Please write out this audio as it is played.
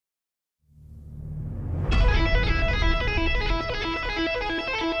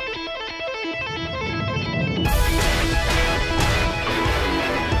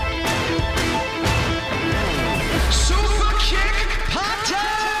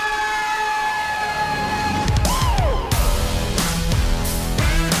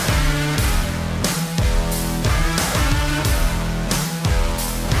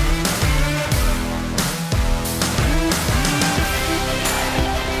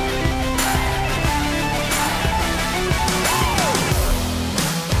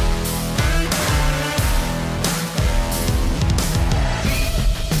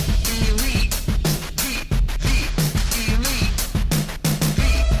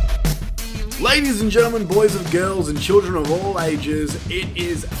Ladies and gentlemen, boys and girls, and children of all ages, it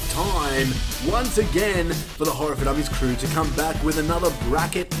is time once again for the Horror for Dummies crew to come back with another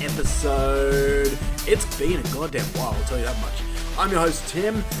bracket episode. It's been a goddamn while, I'll tell you that much. I'm your host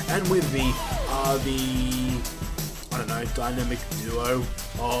Tim, and with me are the, dynamic duo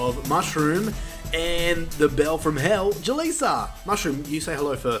of Mushroom and the Belle from Hell, Jaleesa. Mushroom, you say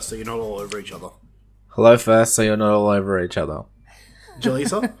hello first so you're not all over each other. Hello first so you're not all over each other.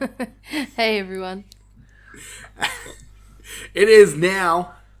 Jaleesa? Hey everyone. It is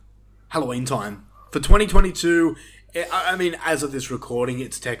now Halloween time. For 2022, I mean, as of this recording,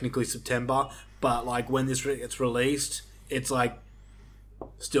 it's technically September, but like when this gets released, it's like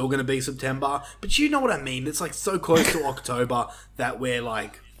still going to be September. But you know what I mean? It's like so close to October that we're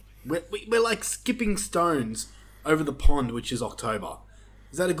like skipping stones over the pond, which is October.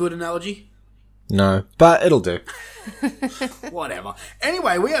 Is that a good analogy? No, but it'll do. Whatever.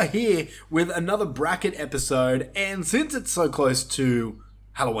 Anyway, we are here with another bracket episode, and since it's so close to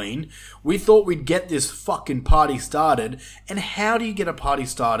Halloween, we thought we'd get this fucking party started. And how do you get a party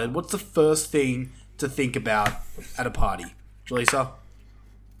started? What's the first thing to think about at a party? Jaleesa,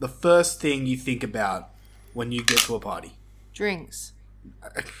 the first thing you think about when you get to a party? Drinks.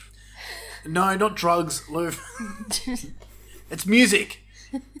 No, not drugs, Lou. It's music.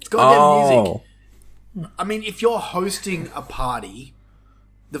 It's goddamn music. I mean, if you're hosting a party,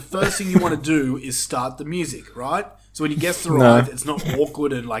 the first thing you want to do is start the music, right? So when your guests arrive, it's not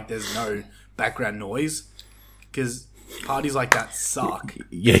awkward and like there's no background noise, because parties like that suck.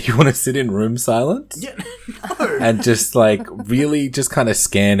 Yeah, you want to sit in room silence? Yeah, no. And just like really just kind of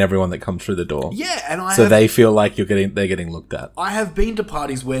scan everyone that comes through the door. Yeah, and they feel like they're getting looked at. I have been to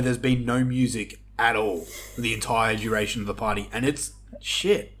parties where there's been no music at all for the entire duration of the party, and it's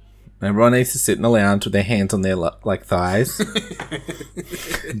shit. Everyone needs to sit in the lounge with their hands on their thighs.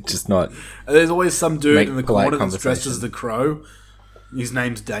 Just not. There's always some dude in the corner that's dressed conversation. as the Crow. His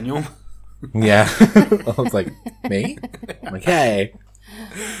name's Daniel. Yeah. I was like, me? I'm like, hey.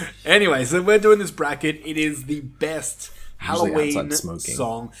 Anyway, so we're doing this bracket. It is the best Halloween outside smoking.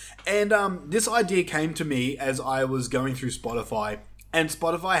 song. And this idea came to me as I was going through Spotify. And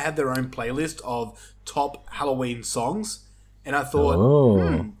Spotify had their own playlist of top Halloween songs. And I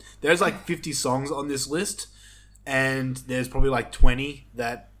thought, there's like 50 songs on this list, and there's probably like 20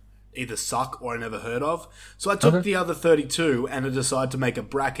 that either suck or I never heard of. So I took the other 32 and I decided to make a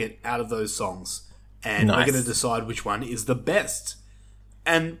bracket out of those songs. And we're going to decide which one is the best.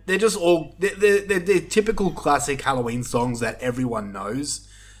 And they're just all, they're typical classic Halloween songs that everyone knows.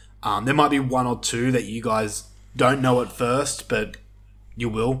 There might be one or two that you guys don't know at first, but you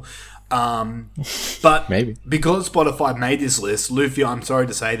will. But Maybe. Because Spotify made this list, Luffy, I'm sorry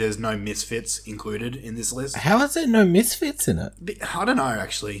to say there's no Misfits included in this list. How is there no Misfits in it? I don't know,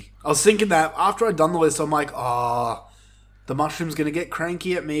 actually. I was thinking that after I'd done the list, I'm like, the Mushroom's going to get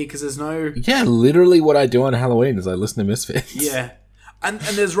cranky at me because there's no... Yeah, literally what I do on Halloween is I listen to Misfits. Yeah. And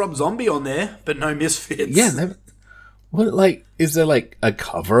there's Rob Zombie on there, but no Misfits. Yeah, is there like a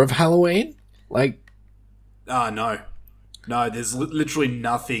cover of Halloween? Like... No. No, there's literally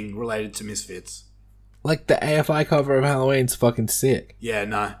nothing related to Misfits. Like, the AFI cover of Halloween's fucking sick. Yeah,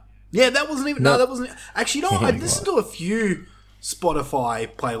 no. Yeah, that wasn't even... No, that wasn't... Actually, you know what? I listened to a few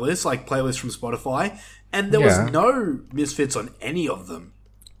Spotify playlists, like playlists from Spotify, and there was no Misfits on any of them.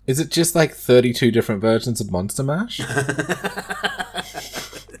 Is it just like 32 different versions of Monster Mash?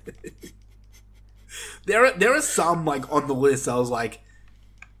 There are some, like, on the list, I was like...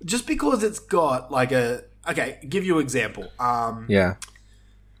 Just because it's got, like, a... Okay, give you an example. Yeah.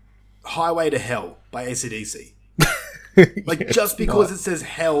 Highway to Hell by AC/DC. Like, just because it says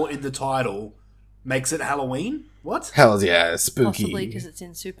Hell in the title makes it Halloween? What? Hells yeah, spooky. Possibly because it's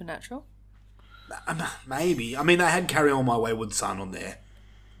in Supernatural. Maybe. I mean, they had Carry On My Wayward Son on there,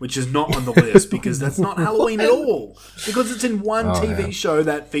 which is not on the list because that's not Halloween at all. Because it's in one TV show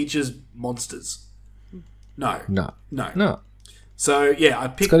that features monsters. No. So, yeah, I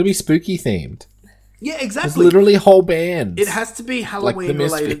picked... It's got to be spooky themed. Yeah, exactly. There's literally whole bands. It has to be Halloween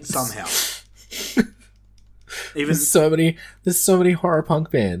related somehow. There's so many horror punk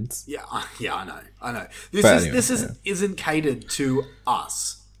bands. Yeah, I know. This isn't catered to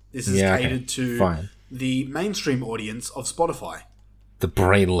us. This is catered to the mainstream audience of Spotify. The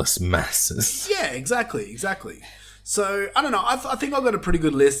brainless masses. Yeah, exactly. So I don't know. I think I've got a pretty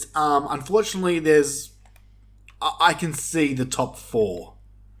good list. Unfortunately, I can see the top 4.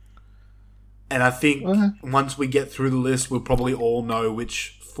 And I think once we get through the list, we'll probably all know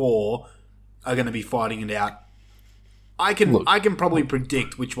which 4 are going to be fighting it out. I can probably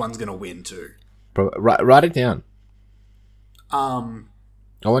predict which one's going to win too. Write it down.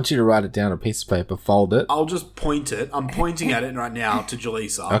 I want you to write it down on a piece of paper, fold it. I'll just point it. I'm pointing at it right now to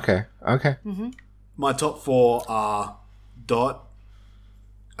Jaleesa. Okay. My top 4 are Dot,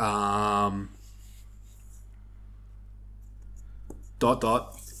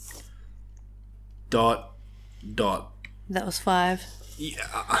 Dot, That was 5. Yeah,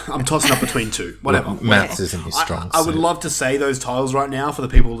 I'm tossing up between 2. Whatever. Maths isn't your strong I would suit. love to say those titles right now for the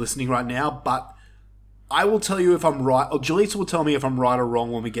people listening right now, but I will tell you if I'm right, or Jaleesa will tell me if I'm right or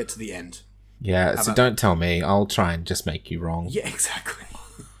wrong when we get to the end. Yeah, so don't tell me. I'll try and just make you wrong. Yeah, exactly.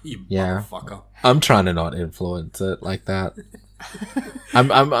 You Yeah. motherfucker. I'm trying to not influence it like that.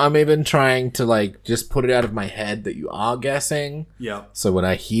 I'm even trying to like just put it out of my head that you are guessing. Yeah. So when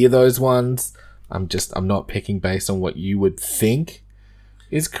I hear those ones, I'm not picking based on what you would think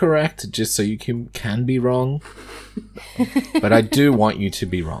is correct, just so you can be wrong. But I do want you to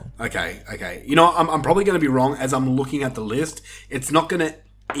be wrong. Okay. You know, I'm probably going to be wrong as I'm looking at the list. It's not going to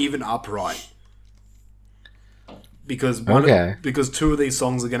even up right. Because because 2 of these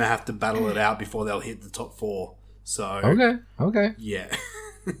songs are going to have to battle it out before they'll hit the top 4. So Okay. yeah.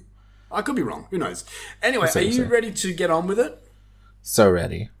 I could be wrong. Who knows? Anyway, That's are what you you say. ready to get on with it? So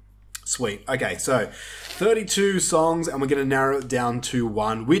ready. Sweet. Okay, so 32 songs, and we're going to narrow it down to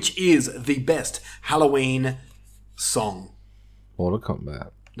 1, which is the best Halloween song. Mortal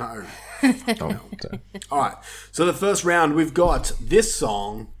Kombat. No. Oh, don't. All right. So the first round, we've got this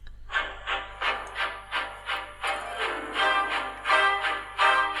song.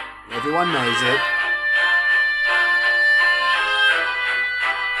 Everyone knows it.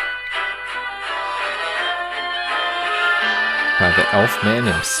 By the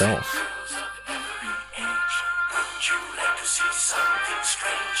Elfman himself.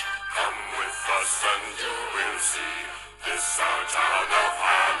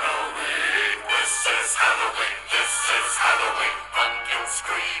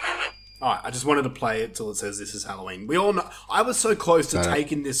 Alright, I just wanted to play it till it says this is Halloween. We all know I was so close to Got it.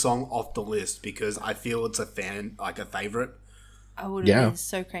 taking this song off the list because I feel it's a favorite. I would have Yeah. been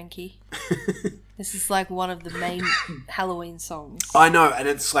so cranky. This is like one of the main Halloween songs. I know, and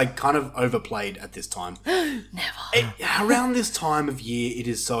it's like kind of overplayed at this time. Never. Around this time of year, it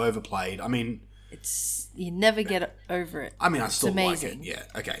is so overplayed. I mean, You never get over it. I It's still like it. amazing. Yeah,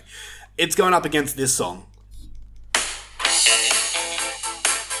 okay. It's going up against this song.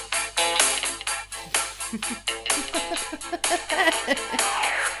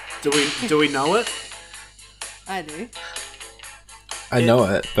 Do we know it? I do. I know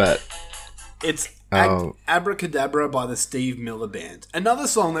it, but It's Oh. Abracadabra by the Steve Miller Band. Another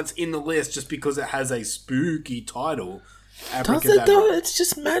song that's in the list just because it has a spooky title. does Abracadabra. it though? It's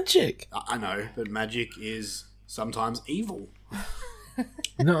just magic. I know, but magic is sometimes evil.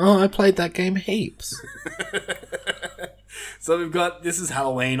 No, I played that game heaps. So we've got This Is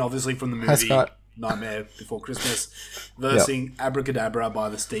Halloween, obviously from the Hi, movie Scott. Nightmare Before Christmas, versing Abracadabra by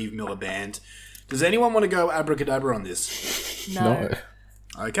the Steve Miller Band. Does anyone want to go Abracadabra on this? No. No.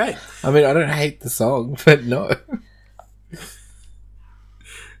 Okay. I mean, I don't hate the song, but no.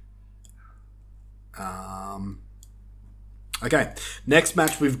 Okay. Next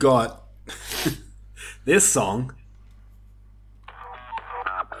match we've got this song.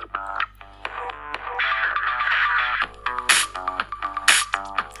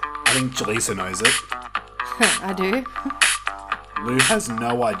 I think Jaleesa knows it. I do. Lou has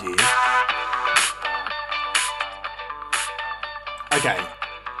no idea. Okay.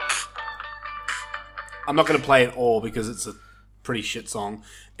 I'm not going to play it all because it's a pretty shit song.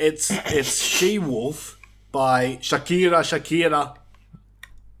 It's She Wolf by Shakira.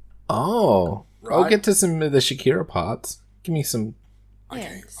 Oh. I'll Right. get to some of the Shakira parts. Give me some,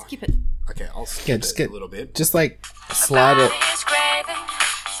 Yeah, skip it. Okay, I'll skip yeah, it just get, a little bit. just like slide it.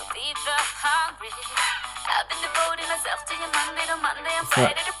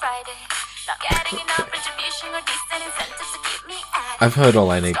 I've heard all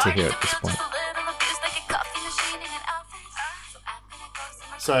I need to hear at this point.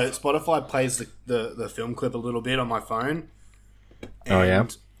 So Spotify plays the film clip a little bit on my phone. Oh, yeah?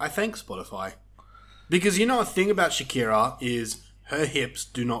 And I thank Spotify. Because you know a thing about Shakira is her hips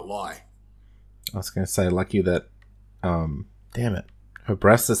do not lie. I was going to say, lucky that, damn it. Her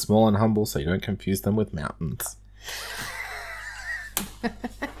breasts are small and humble, so you don't confuse them with mountains.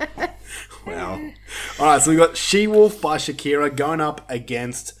 Wow. Alright, so we got She Wolf by Shakira going up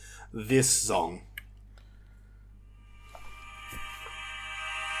against this song.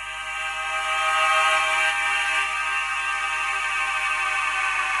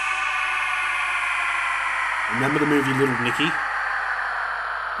 Remember the movie Little Nicky?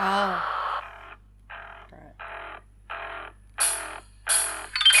 Oh. Right.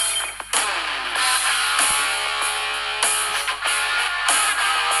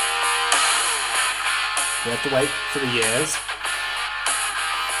 We have to wait for the years.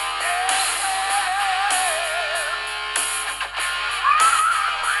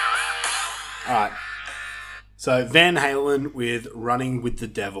 Alright. So, Van Halen with Running with the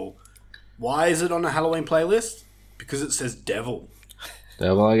Devil. Why is it on a Halloween playlist? Because it says devil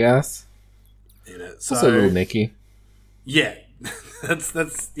Devil, I guess. in it. So, Also a little Nicky. yeah.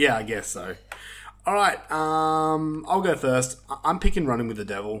 that's yeah, I guess so. Alright, I'll go first. I'm picking Running with the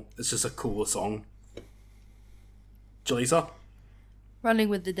Devil. It's just a cooler song. Jaleesa? Running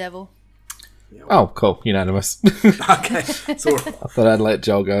with the Devil. Oh, cool. Unanimous. Okay. So, I thought I'd let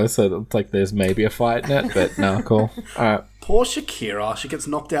Joel go, so it's like there's maybe a fight in it, but no, cool. Alright. poor Shakira, she gets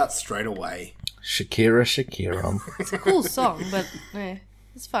knocked out straight away. Shakira. It's a cool song, but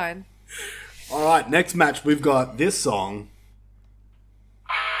it's fine. Alright, next match, we've got this song.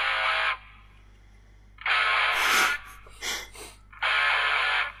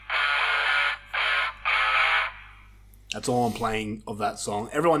 That's all I'm playing of that song.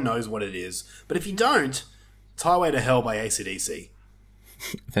 Everyone knows what it is. But if you don't, it's Highway to Hell by AC/DC.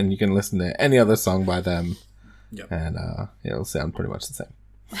 Then you can listen to any other song by them, Yep. and it'll sound pretty much the same.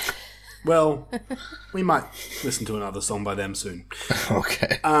 Well, we might listen to another song by them soon.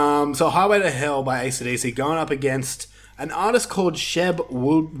 Okay. So Highway to Hell by AC/DC going up against an artist called Sheb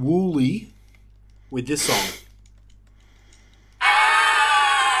Woolley with this song.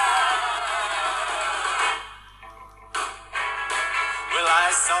 Well,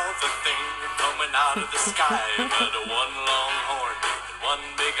 I saw the thing coming out of the sky, but a one long horn and one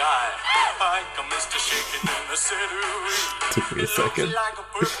big eye. I commenced to shaking in the center. Took me a It second. looked like a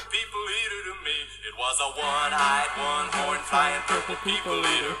purple people eater to me. It was a one-eyed, one-horn flying purple people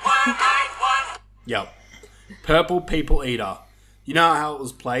eater. One-eyed, one. Yep. Purple People Eater. You know how it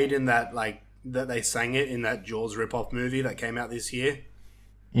was played in that, like, that they sang it in that Jaws rip-off movie that came out this year?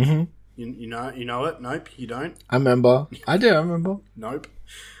 Mm-hmm. You know it? Nope, you don't? I remember. I remember. Nope.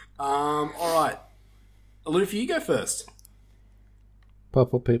 Alright. Luffy, you go first.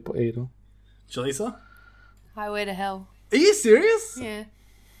 Purple People Eater. Jaleesa? Highway to Hell. Are you serious? Yeah.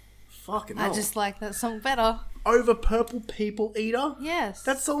 Fucking I hell. just like that song better. Over Purple People Eater? Yes.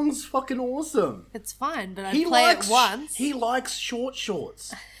 That song's fucking awesome. It's fine, but I'd play it once. He likes short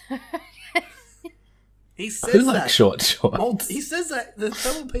shorts. He says Who that. likes short shorts? He says that. The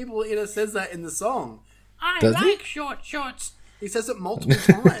Purple People Eater says that in the song. Does he? short shorts. He says it multiple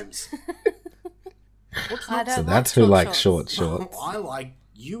times. What's I not don't So like that's who short likes shorts. short shorts. I like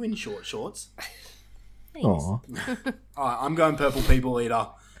you in short shorts. Thanks. Aw. Alright, I'm going Purple People Eater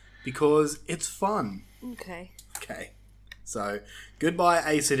because it's fun. Okay. Okay. So, goodbye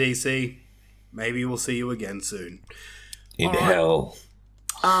AC/DC. Maybe we'll see you again soon. In Alright. hell.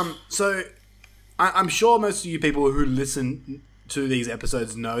 So, I'm sure most of you people who listen to these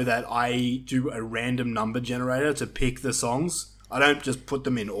episodes know that I do a random number generator to pick the songs. I don't just put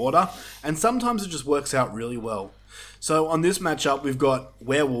them in order. And sometimes it just works out really well. So, on this matchup, we've got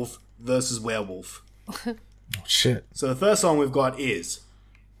Werewolf versus Werewolf. Oh, shit. So, the first song we've got is...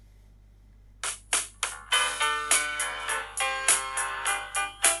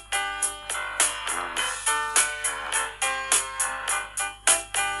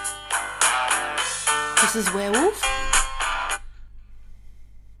 This is Werewolf?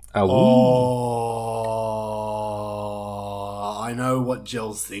 Oh, I know what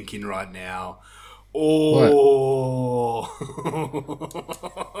Jell's thinking right now. Oh,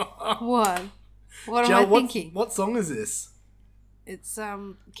 What? What am Jell, I thinking? what song is this? It's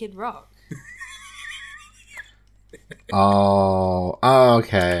Kid Rock. Oh,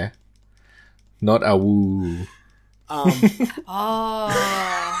 okay. Not a woo. Oh.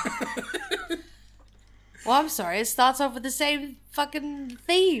 Well, I'm sorry. It starts off with the same fucking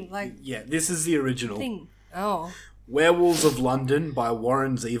theme, like Yeah, this is the original. thing. Oh, Werewolves of London by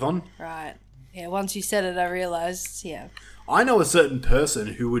Warren Zevon. right. Yeah. Once you said it, I realized. Yeah. I know a certain person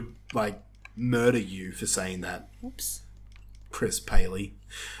who would, like, murder you for saying that. Oops. Chris Paley.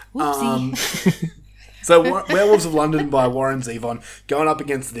 Whoopsie. So, Werewolves of London by Warren Zevon going up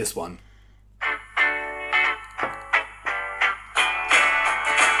against this one.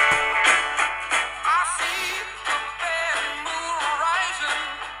 I see the bad moon rising.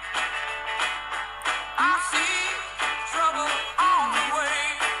 I see trouble on the way.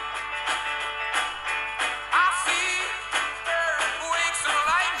 I see earthquakes and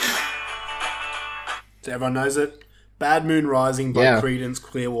lightning. So everyone knows it. Bad Moon Rising by Yeah. Creedence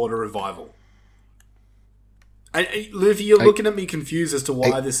Clearwater Revival. And, Luffy, you're looking at me confused as to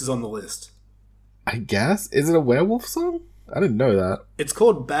why this is on the list. I guess? Is it a werewolf song? I didn't know that. It's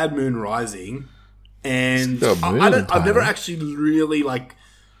called Bad Moon Rising, and It's got a moon I've never title. actually really, like,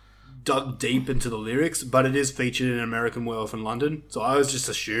 dug deep into the lyrics, but it is featured in American Werewolf in London, so I was just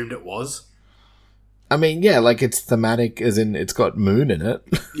assumed it was. I mean, yeah, like it's thematic, as in it's got moon in it.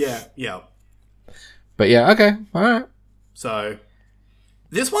 Yeah. But yeah, okay, all right. So,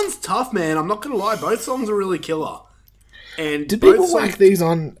 this one's tough, man. I'm not going to lie. Both songs are really killer. And Did both people songs- whack these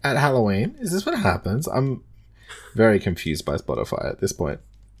on at Halloween? Is this what happens? I'm very confused by Spotify at this point.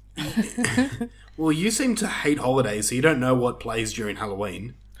 Well, you seem to hate holidays, so you don't know what plays during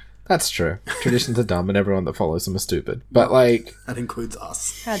Halloween. That's true. Traditions are dumb and everyone that follows them are stupid. But, like, That includes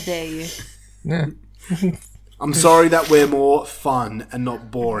us. How dare you? yeah. I'm sorry that we're more fun and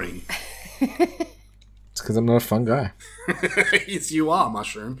not boring. It's because I'm not a fun guy. Yes, you are,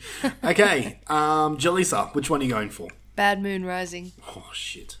 Mushroom. Okay, Jalisa, which one are you going for? Bad Moon Rising. Oh,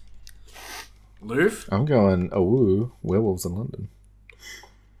 shit. Loof? I'm going, oh, Werewolves in London.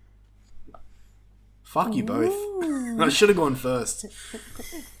 Fuck you both. I should have gone first.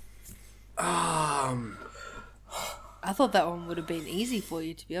 I thought that one would have been easy for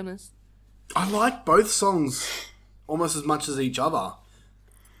you, to be honest. I like both songs almost as much as each other.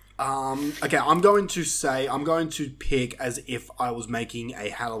 Okay, I'm going to pick as if I was making a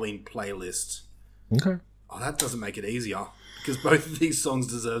Halloween playlist. Okay. Oh, that doesn't make it easier, because both of these songs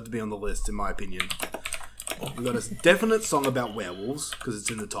deserve to be on the list, in my opinion. We've got a definite song about werewolves, because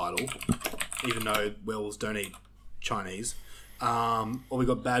it's in the title, even though werewolves don't eat Chinese. Or we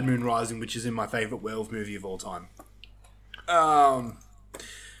got Bad Moon Rising, which is in my favourite werewolf movie of all time.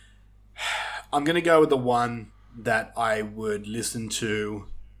 I'm going to go with the one that I would listen to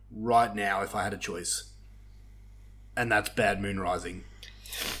right now if I had a choice. And that's Bad Moon Rising.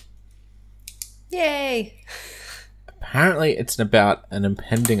 Yay! Apparently it's about an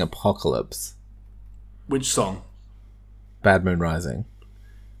impending apocalypse. Which song? Bad Moon Rising.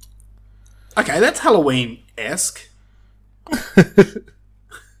 Okay, that's Halloween-esque.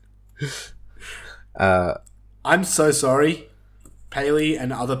 I'm so sorry, Paley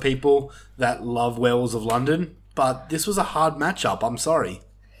and other people that love Werewolves of London, but this was a hard matchup. I'm sorry.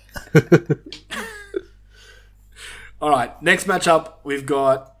 Alright, next matchup, we've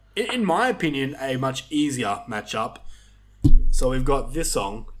got, in my opinion, a much easier matchup. So we've got this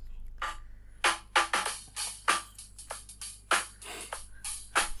song.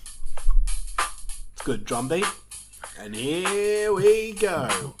 It's good drum beat. And here we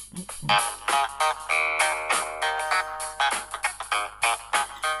go.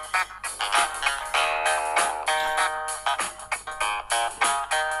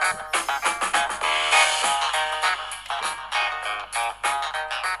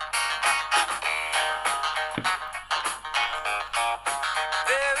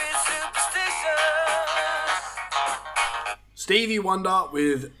 Very superstitious. Stevie Wonder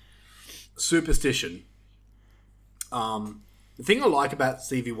with Superstition. The thing I like about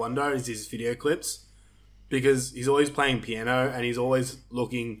Stevie Wonder is his video clips, because he's always playing piano and he's always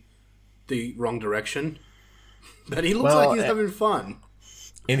looking the wrong direction. But he looks like he's having fun.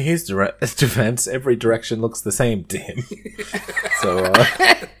 In his defense, every direction looks the same to him. So,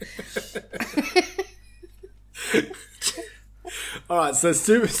 Alright, so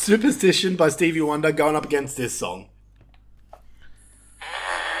Superstition by Stevie Wonder going up against this song.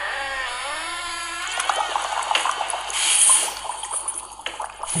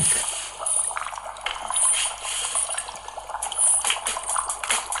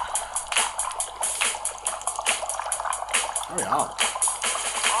 Hurry up.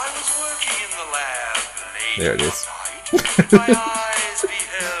 I was working in the lab late There it at is. night. My eyes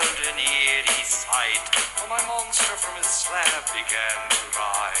beheld an eerie sight. For my monster from his slab began to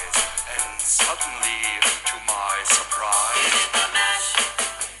rise. And suddenly, to my surprise,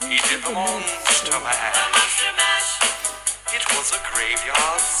 he did the monster mash. It was a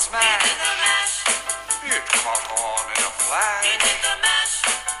graveyard smash. It caught on in a flash.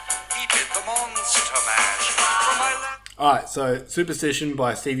 He did the monster mash. From my lab. Alright, so Superstition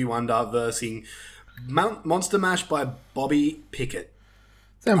by Stevie Wonder versus Monster Mash by Bobby Pickett.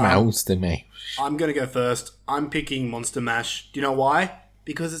 the mouse to me. I'm going to go first. I'm picking Monster Mash. Do you know why?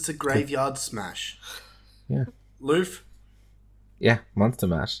 Because it's a graveyard smash. Yeah. Loof? Yeah, Monster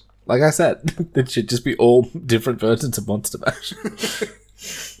Mash. Like I said, it should just be all different versions of Monster Mash.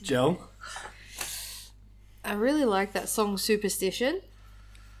 Gel? I really like that song Superstition.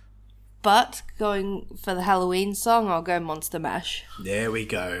 But going for the Halloween song, I'll go Monster Mash. There we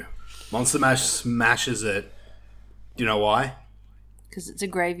go. Monster Mash smashes it. Do you know why? Because it's a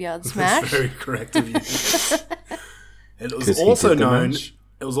graveyard That's smash. very correct of you. It was 'Cause he also did the known. mash.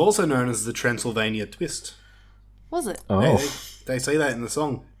 It was also known as the Transylvania Twist. Was it? Oh. They say that in the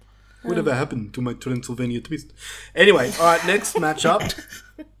song. Whatever happened to my Transylvania Twist? Anyway, all right. Next matchup.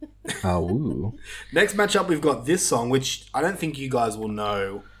 Oh, ooh. Next matchup, we've got this song, which I don't think you guys will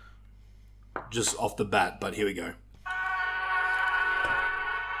know just off the bat, but here we go.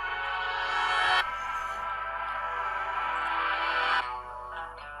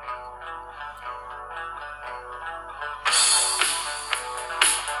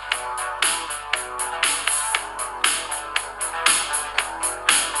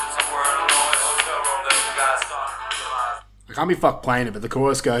 I can't be fucked playing it, but the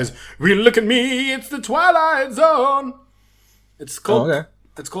chorus goes, "Really look at me, it's the Twilight Zone." It's called Oh, okay.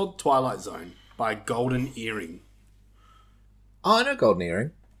 It's called Twilight Zone by Golden Earring. Oh, I know Golden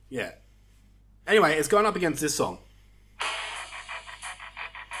Earring. Yeah. Anyway, it's going up against this song.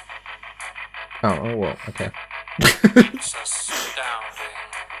 Oh, well, okay. It's astounding.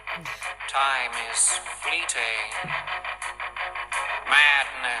 Time is fleeting.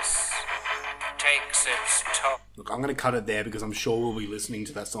 Madness takes its toll. Look, I'm going to cut it there because I'm sure we'll be listening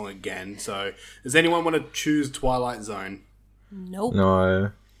to that song again. So, does anyone want to choose Twilight Zone? Nope.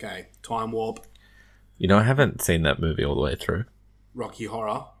 No. Okay, Time Warp, You know, I haven't seen that movie all the way through. Rocky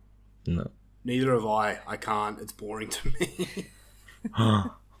Horror. No. Neither have I. I can't. It's boring to me.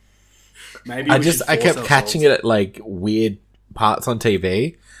 Maybe I we should kept force catching ourselves. it at like weird parts on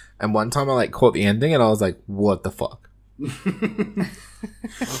TV, and one time I like caught the ending, and I was like, "What the fuck?"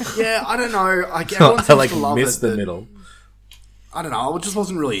 Yeah, I don't know. Everyone I seems like to love missed it, the but middle. I don't know. I just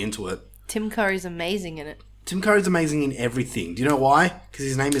wasn't really into it. Tim Curry's amazing in it. Tim Curry's amazing in everything. Do you know why? Because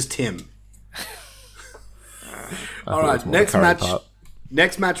his name is Tim. I All thought it right, was more the next curry match. part.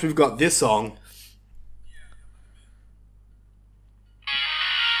 Next match, we've got this song.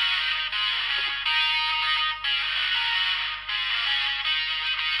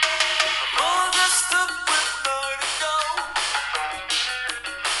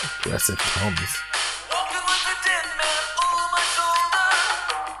 Aggressive Toms.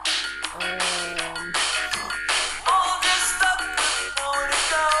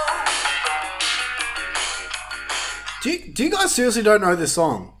 Do you guys seriously don't know this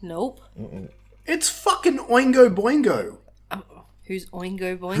song? Nope. It's fucking Oingo Boingo. Who's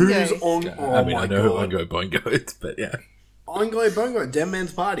Oingo Boingo? Who's on? Oh I mean, my I know god! who Oingo Boingo is, but yeah. Oingo Boingo, Dead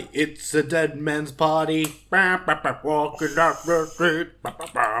Man's Party. It's a dead man's party. Walking up the street.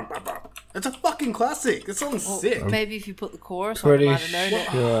 It's a fucking classic. This song's sick. Maybe if you put the chorus on, I Pretty might have known it.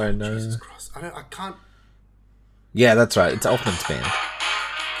 sure I know. Jesus Christ, I can't. Yeah, that's right. It's Elfman's band.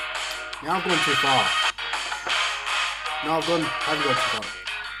 Now I've gone too far. No, I haven't gone too far.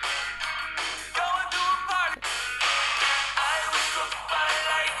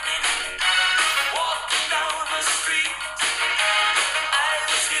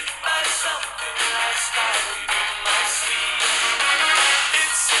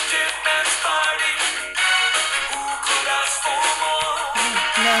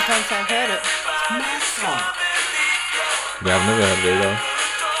 No offense, I've heard it. Mad song. Yeah, I've never heard of it though.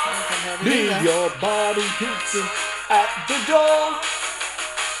 I've heard it Leave either. your body pizza at the door.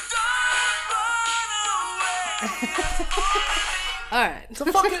 Alright.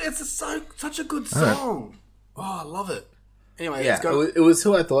 Such a good song. Oh, I love it. Anyway, Yeah, let's go. it was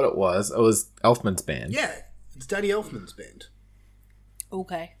who I thought it was. It was Elfman's band. Yeah, it's Danny Elfman's band.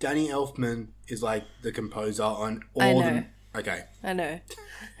 Okay. Danny Elfman is like the composer on all I the. know. Okay. I know.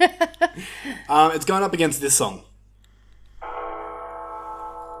 It's going up against this song.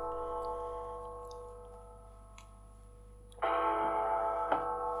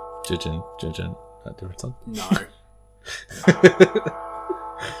 Jijin. That different song? No.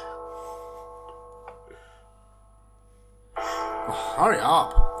 Oh, hurry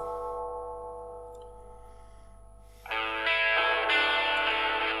up.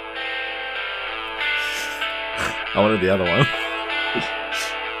 I wanted the other one.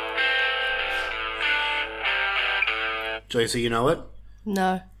 Josie, you know it?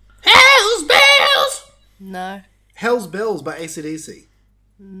 No. Hell's Bells! No. Hell's Bells by AC/DC.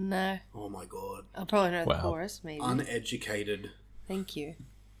 No. Oh my god. I'll probably know Wow. the chorus, maybe. Uneducated. Thank you.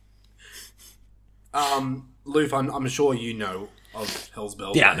 Loof, I'm sure you know of Hell's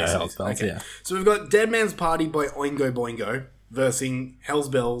Bells. Yeah, by I know AC/DC. Hell's Bells, yeah. So we've got Dead Man's Party by Oingo Boingo versus Hell's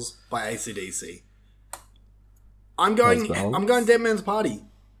Bells by AC/DC. I'm going Hell's Bells? Dead Man's Party.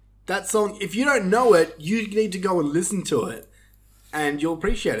 That song, if you don't know it, you need to go and listen to it and you'll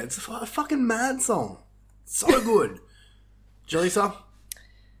appreciate it. It's a fucking mad song. So good. Jaleesa?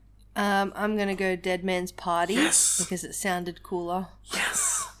 I'm gonna go Dead Man's Party. Yes. Because it sounded cooler.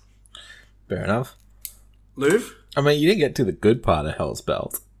 Yes. Fair enough. Loof? I mean, you didn't get to the good part of Hell's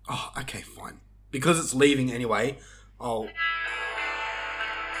Bells. Oh, okay, fine. Because it's leaving anyway, I'll...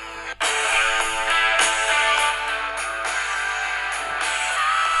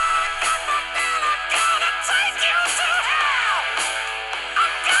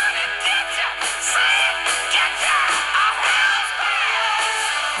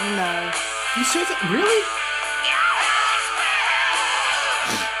 No. You said that? Really?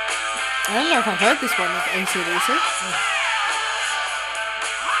 I don't know if I've heard this one with AC/DC.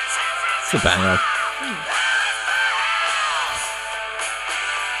 It's a banger.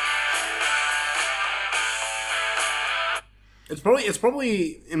 It's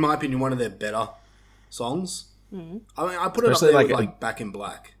probably, in my opinion, one of their better songs. I mean, I put it Especially up there with like Back in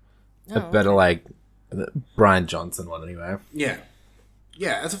Black. A better, like, the Brian Johnson one, anyway. Yeah.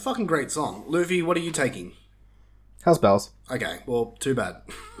 Yeah, it's a fucking great song. Luffy, what are you taking? How's bells? Okay, well, too bad.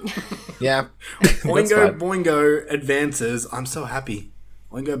 Yeah. Boingo Boingo advances. I'm so happy.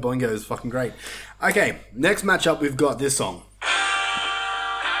 Boingo Boingo is fucking great. Okay, next matchup, we've got this song.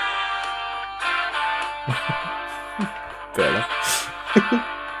 Fair enough.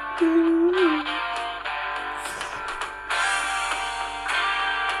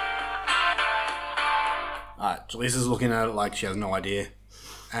 Alright, Jaleesa's looking at it like she has no idea.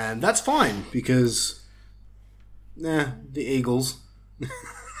 And that's fine, because... the Eagles.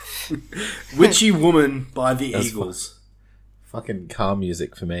 Witchy Woman by the Eagles. Fucking car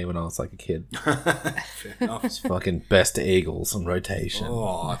music for me when I was like a kid. Fair enough. It's fucking best Eagles on rotation.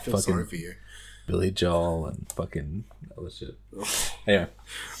 Oh, I feel Fucking sorry for you. Billy Joel and fucking other shit. Anyway,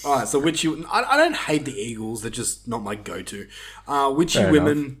 Alright, so Witchy... I don't hate the Eagles, they're just not my go-to. Witchy Fair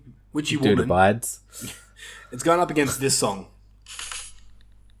Women... enough. Witchy dude Woman... abides. It's going up against this song.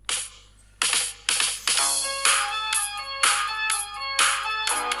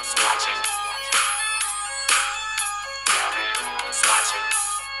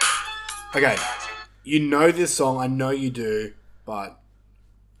 Okay, you know this song, I know you do, but...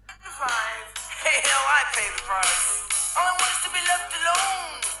 Hell, I pay the price. All I want is to be left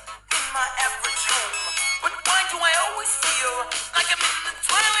alone in my average home. But why do I always feel like I'm in the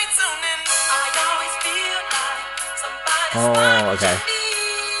twilight zone? And I always feel like somebody's Oh, okay. watching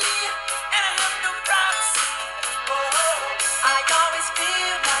me, and I have no privacy. Oh, I always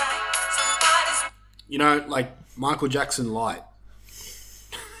feel like somebody's... You know, like Michael Jackson Light.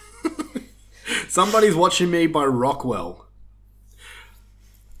 Somebody's Watching Me by Rockwell.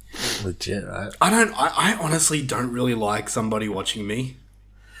 Legit, right? I honestly don't really like Somebody Watching Me.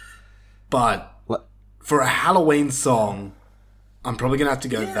 But What? for a Halloween song, I'm probably going to have to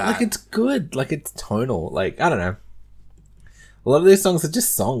go that. Like, it's good. Like, it's tonal. Like, I don't know. A lot of these songs are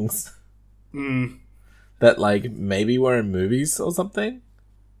just songs. That, like, maybe were in movies or something.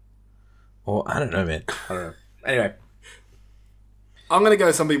 Or, I don't know, man. I don't know. Anyway. I'm going to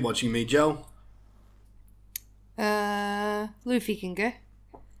go Somebody Watching Me, Joe. Luffy can go.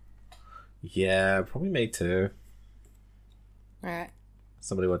 Yeah, probably me too. Alright.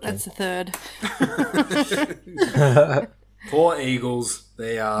 Somebody watching. That's the third. Poor Eagles.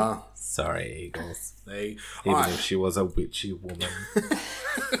 They are... Sorry, Eagles. They... Even Alright. if she was a witchy woman.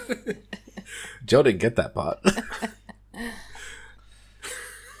 Joe didn't get that part.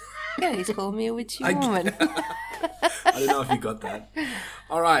 Yeah, he's calling me a witchy woman. I don't know if you got that.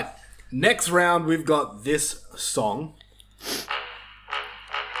 All right. Next round, we've got this song.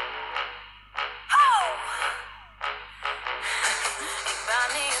 Buy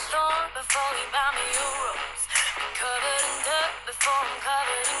me a thorn before you buy me a rose. Be covered in dirt before I'm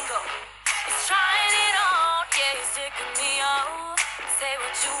covered in gold. He's trying it on, yeah, he's ticking me off. Say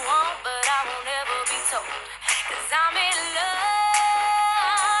what you want, but I won't ever be told. 'Cause I'm in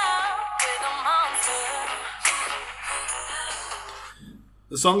love with a monster.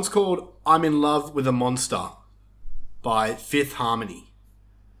 The song's called I'm in Love with a Monster by Fifth Harmony.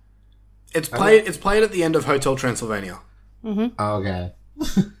 It's played at the end of Hotel Transylvania. Okay.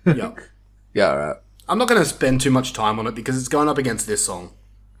 Yep. Yeah, alright. I'm not going to spend too much time on it because it's going up against this song.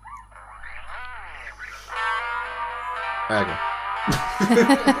 Okay.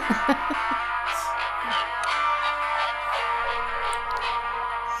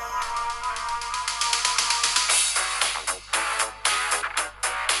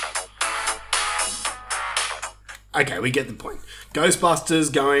 Okay, we get the point.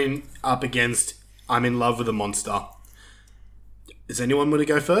 Ghostbusters going up against I'm in Love with a Monster. Is anyone going to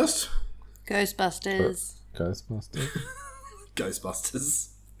go first? Ghostbusters. Ghostbusters. Ghostbusters.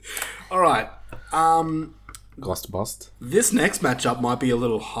 All right. Ghostbust. This next matchup might be a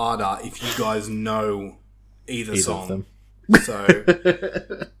little harder if you guys know either Either song. of them. So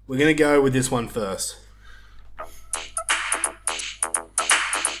we're going to go with this one first.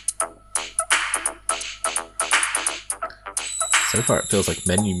 So far, it feels like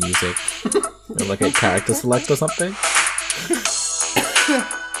menu music. Or like a character select or something.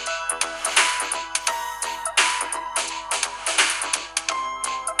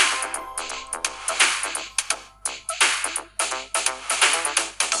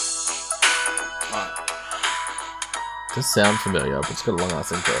 Does sound familiar, but it's got a long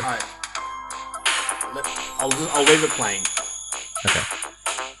ass intro. All right. I'll leave it playing. Okay.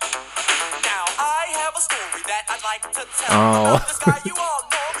 Now I have a story that I'd like to tell Oh. about this guy you all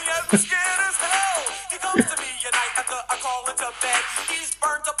know me as scared as hell. He comes to me at night after I call into bed. He's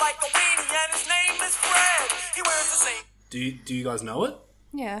burnt up like a weenie and his name is Fred. He wears the same. Do you guys know it?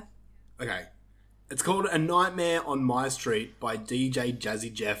 Yeah. Okay. It's called A Nightmare on My Street by DJ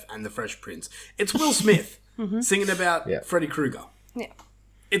Jazzy Jeff and the Fresh Prince. It's Will Smith singing about Yeah. Freddy Krueger. Yeah.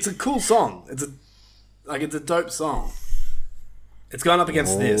 It's a cool song. It's a dope song. It's going up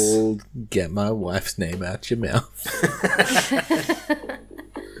against this. Oh, get my wife's name out your mouth.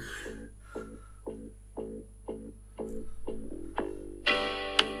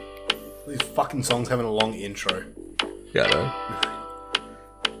 These fucking songs having a long intro. Yeah, though.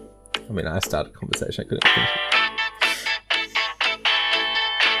 I mean, I started a conversation. I couldn't finish it.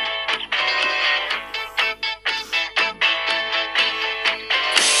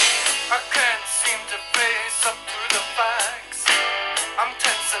 I can't seem to face up to the facts. I'm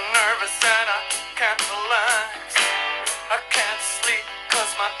tense and nervous and I can't relax. I can't sleep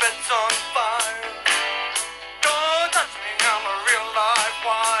cause my bed's on fire. Don't touch me, I'm a real live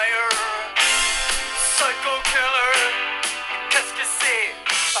wire. Psycho killer, qu'est-ce que c'est?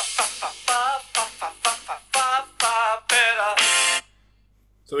 Better.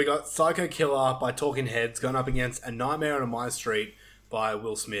 So we got Psycho Killer by Talking Heads going up against A Nightmare on My Street by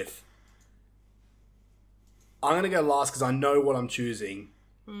Will Smith. I'm going to go last because I know what I'm choosing.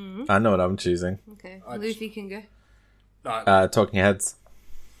 I know what I'm choosing. Okay. Luffy can go. Talking Heads.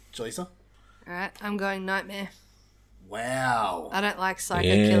 Jaleesa? Alright, I'm going Nightmare. Wow. I don't like Psycho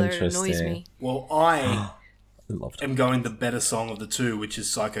Killer. It annoys Interesting. me. Well, I I loved it. am going the better song of the two, which is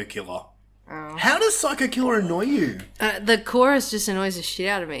Psycho Killer. Oh. How does Psycho Killer annoy you? The chorus just annoys the shit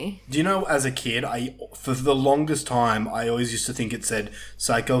out of me. Do you know, as a kid, for the longest time, I always used to think it said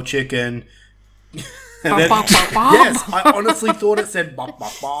Psycho Chicken. And then, yes, I honestly thought it said bok,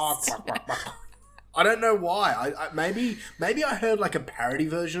 bok, bok, bok, bok, bok. I don't know why. Maybe I heard like a parody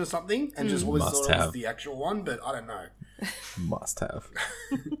version or something and just always Must thought it was have. the actual one, but I don't know. Must have.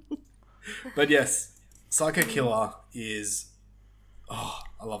 But yes, Psycho Killer is... Oh,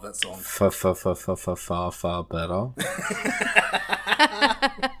 I love that song. Far better.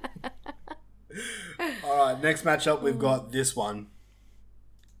 Alright, next matchup, we've got this one.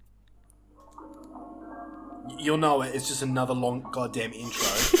 You'll know it. It's just another long goddamn intro.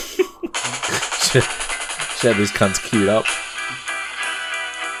 She had these cunts queued up.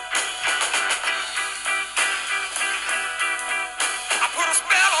 I put a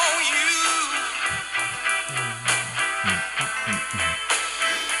spell on you.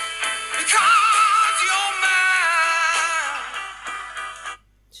 Because you're mine.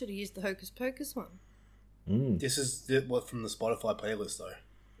 Should have used the Hocus Pocus one. This is what from the Spotify playlist,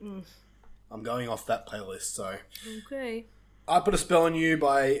 though. I'm going off that playlist, so... Okay. I Put a Spell on You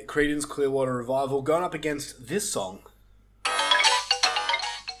by Creedence Clearwater Revival going up against this song.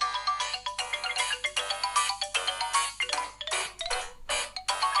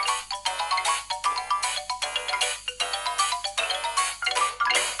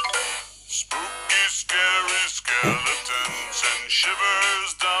 Spooky, scary skeletons and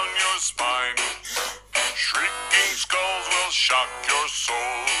shivers down your spine. Shrieking skulls will shock your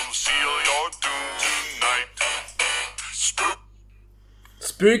soul, seal your doom tonight.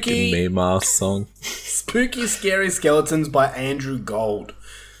 Spooky, Meme ass song. Spooky Scary Skeletons by Andrew Gold.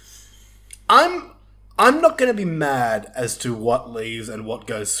 I'm not going to be mad as to what leaves and what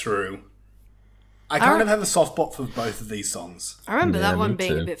goes through. I kind of have a soft spot for both of these songs. I remember Yeah, that one me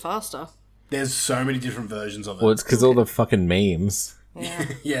being too. a bit faster. There's so many different versions of it. Well, it's because all the fucking memes. Yeah.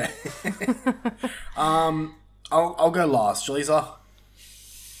 Yeah. I'll go last. Jaleesa?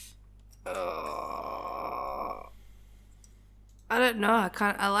 I don't know.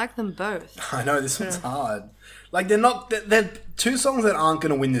 I like them both. I know, this one's hard. Like, they're two songs that aren't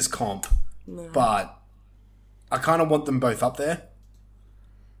going to win this comp. But I kind of want them both up there.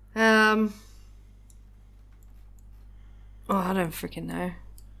 Oh, I don't freaking know.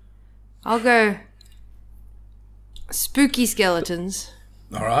 I'll go Spooky Skeletons.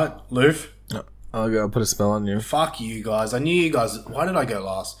 Alright, Loof. I'll go put a spell on you. Fuck you guys. I knew you guys. Why did I go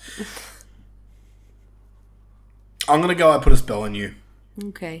last? I'm going to go I Put a Spell on You.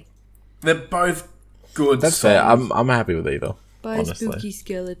 Okay. They're both good That's songs. fair. I'm happy with either. By honestly. Spooky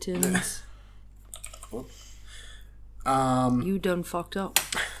Skeletons. You done fucked up.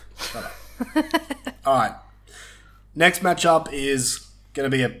 Alright. Next matchup is going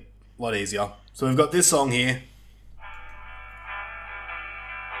to be a lot easier. So we've got this song here.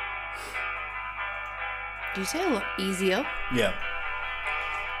 Did you say a lot easier? Yeah.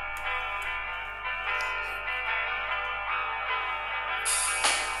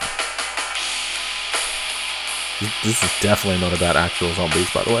 This is definitely not about actual zombies,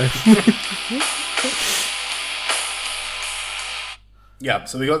 by the way. Yeah,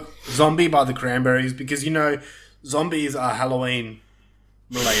 so we got Zombie by the Cranberries because, zombies are Halloween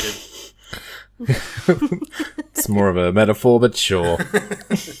related. It's more of a metaphor, but sure.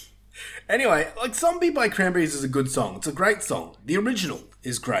 Anyway, Zombie by Cranberries is a good song. It's a great song. The original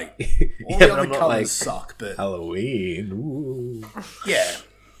is great. All Yeah, the but other I'm not covers suck, but Halloween. Ooh. yeah.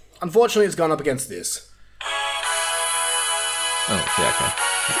 Unfortunately, it's gone up against this. Oh, yeah, okay.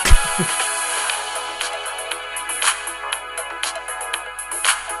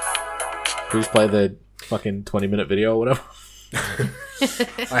 Can we just play the fucking 20-minute video or whatever?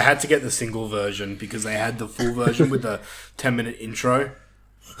 I had to get the single version because they had the full version with the 10-minute intro.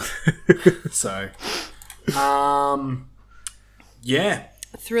 So, yeah.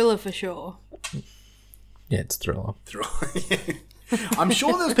 Thriller for sure. Yeah, it's Thriller. I'm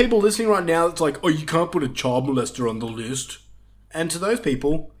sure there's people listening right now that's like, oh, you can't put a child molester on the list. And to those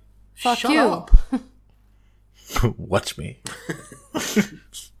people, Fuck shut you. up. Watch me.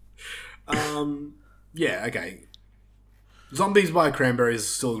 Yeah, okay. Zombies by Cranberries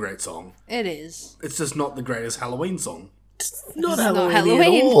is still a great song. It is. It's just not the greatest Halloween song. Not It's not Halloween at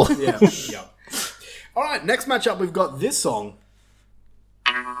Halloween. all. Yeah, yeah. All right, next matchup, we've got this song.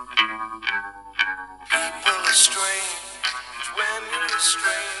 People are strange when you're a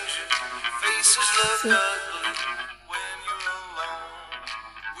stranger. Faces look ugly when you're alone.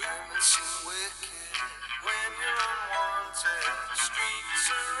 Women seem wicked when you're unwanted. Streets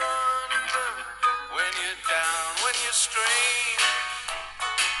are uneven when you're down, when you're strange.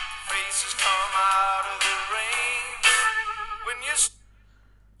 Faces come out of the rain when you're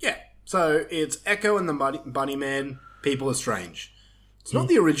Yeah, so it's Echo and the Bunnymen, People Are Strange. It's not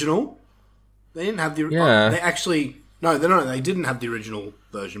the original. They didn't have the... Yeah. They actually... No, they didn't have the original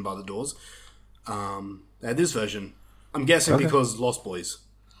version by the Doors. They had this version. I'm guessing because Lost Boys.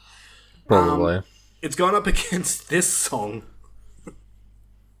 Probably. It's gone up against this song.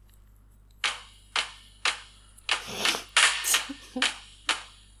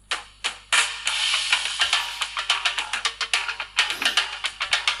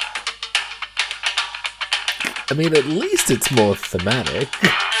 I mean, at least it's more thematic.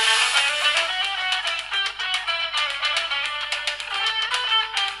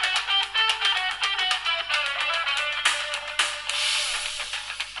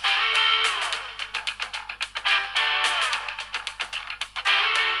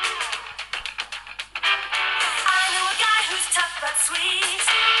 I know a guy who's tough but sweet.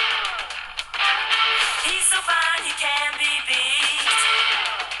 He's so fine he can be beat.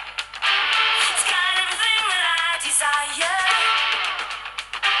 He's got everything that I desire.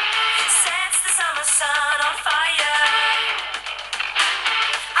 Sets the summer sun on fire.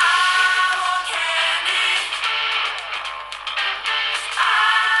 I want candy. I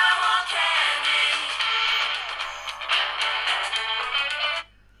want candy.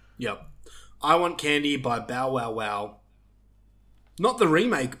 Yep. I Want Candy by Bow Wow Wow. Not the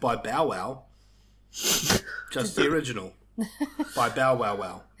remake by Bow Wow. Just the original. By Bow Wow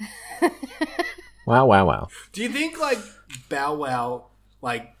Wow. Wow, wow, wow. Do you think, Bow Wow,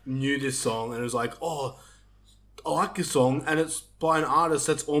 knew this song and was like, oh, I like this song and it's by an artist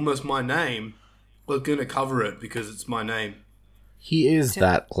that's almost my name. We're going to cover it because it's my name. He is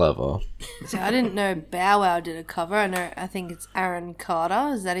that clever. So I didn't know Bow Wow did a cover. I think it's Aaron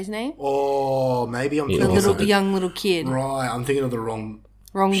Carter. Is that his name? Oh, maybe I'm The thinking of the... young little kid. Right, I'm thinking of the wrong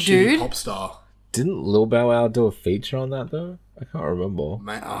Wrong shitty dude. pop star. Didn't Lil Bow Wow do a feature on that, though? I can't remember.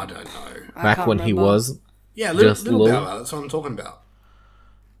 Mate, I don't know. I Back can't when he remember. was... Yeah, Just little Lil? Bow Wow, that's what I'm talking about.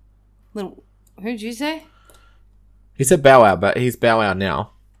 Who'd you say? He said Bow Wow, but he's Bow Wow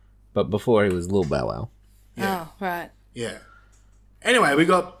now. But before he was Lil Bow Wow. Yeah. Oh, right. Yeah. Anyway, we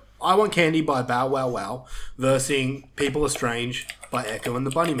got I Want Candy by Bow Wow Wow versus People Are Strange by Echo and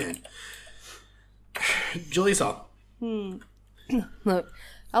the Bunnymen. Julissa. Look,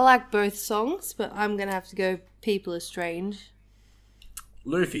 I like both songs, but I'm going to have to go People Are Strange.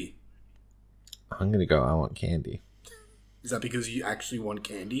 Luffy. I'm gonna go I Want Candy. Is that because you actually want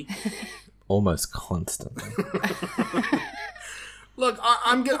candy? Almost constantly. Look,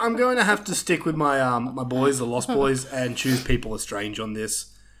 I'm going to have to stick with my my boys, the Lost Boys, and choose People Are Strange on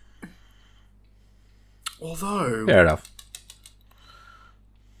this. Although Fair enough.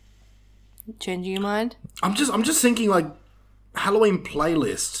 Changing your mind? I'm just thinking Halloween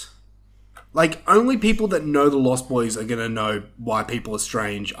playlist. Only people that know the Lost Boys are gonna know why People Are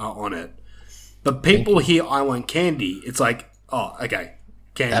Strange are on it. But people hear "I Want Candy," it's like, oh, okay,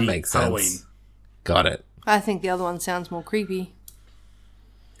 candy. That makes Halloween. sense. Got it. I think the other one sounds more creepy.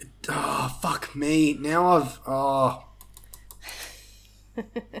 Oh, fuck me. Now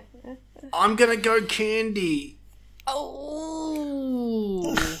I'm gonna go candy.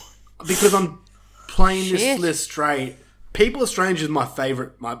 Oh. Because I'm playing this Shit. list straight. People Are Strange is my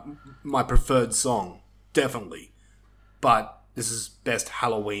favorite, my preferred song. Definitely. But this is best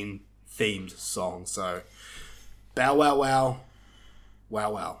Halloween themed song, so Bow Wow Wow.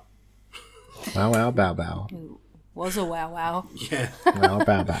 Wow Wow. Wow, wow, bow, bow. Was a wow wow. Yeah. Wow,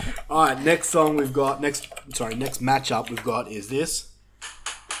 bow, bow. Alright, next song we've got, next matchup we've got is this.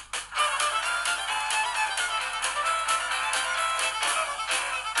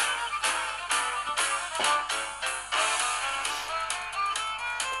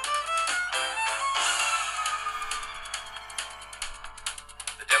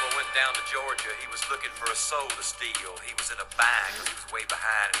 The devil went down to Georgia. He was looking for a soul to steal. He was in a bind 'cause he was way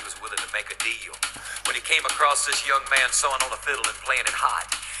behind and he was willing to make a deal. When he came across this young man sawing on a fiddle and playing it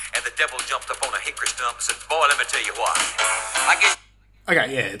hot, and the devil jumped up on a hickory stump and said, "Boy, let me tell you what. I guess."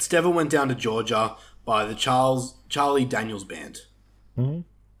 Okay, yeah, it's Devil Went Down to Georgia by the Charlie Daniels Band. Mm-hmm.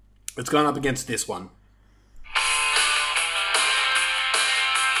 It's going up against this one.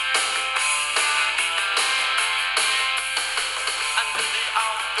 Under the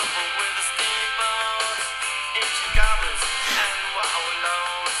October with the steamboats, ancient goblins and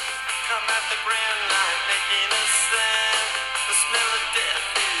wallows come at the grand light making a sound. The smell of death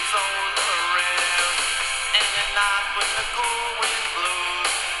is all around. And at night when the cold wind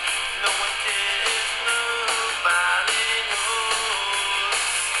blows, no one cares, nobody knows.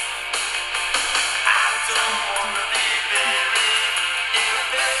 I don't wanna be buried in a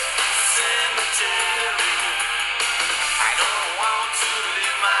pet cemetery. I don't want to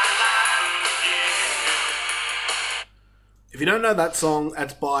live my life again. If you don't know that song,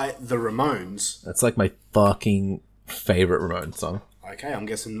 that's by The Ramones. That's like my fucking favorite Ramones song. Okay, I'm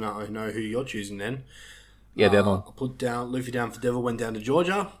guessing I know who you're choosing then. Yeah, the other one. I'll put down Luffy down for Devil Went Down to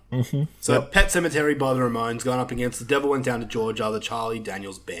Georgia. Mm-hmm. So Pet Cemetery by The Ramones going up against The Devil Went Down to Georgia, the Charlie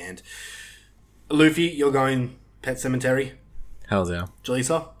Daniels Band. Luffy, you're going Pet Cemetery. Hells yeah.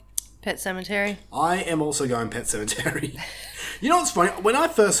 Jaleesa? Pet Cemetery. I am also going Pet Cemetery. You know what's funny? When I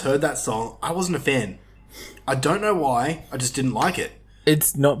first heard that song, I wasn't a fan. I don't know why. I just didn't like it.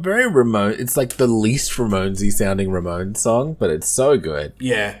 It's not very Ramone. It's like the least Ramonesy sounding Ramones song, but it's so good.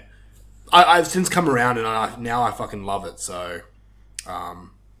 Yeah. I've since come around and now I fucking love it. So,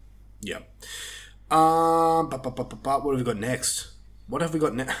 yeah. What have we got next? What have we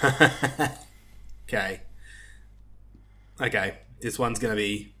got next? Okay. Okay. This one's going to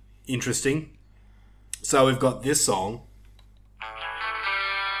be interesting. So we've got this song.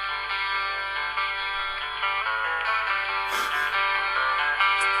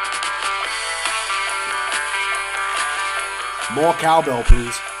 More cowbell,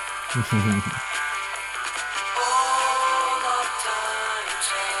 please. All of times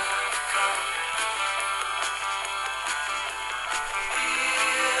have come.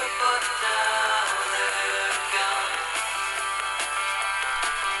 Here, but now they're gone.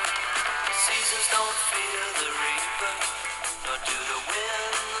 Seasons don't fear the reaper, nor do the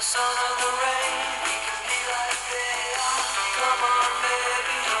wind, the sun, or the rain. We can be like they are. Come on,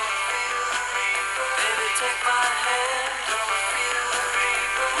 baby, don't fear the reaper. Baby, take my hand, don't fear the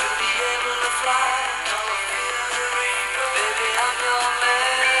reaper. We'll be able to fly, don't fear the reaper. Baby, I'm your man.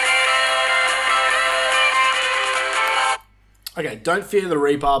 Okay, Don't Fear the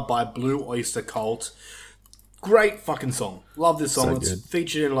Reaper by Blue Oyster Cult. Great fucking song. Love this song. So It's good.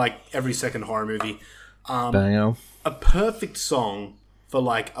 featured in like every second horror movie. Banger. A perfect song for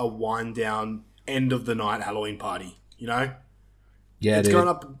like a wind down end of the night Halloween party, you know? Yeah, It's dude. going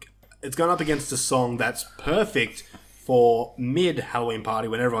up against a song that's perfect for mid Halloween party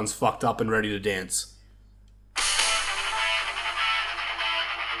when everyone's fucked up and ready to dance.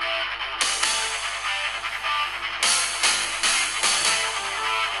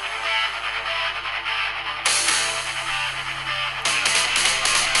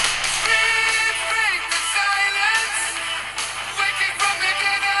 Break the silence, waking from the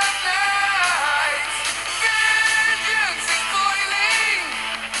dead of night. Vengeance is boiling,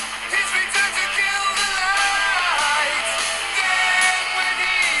 his return to kill the light. Then when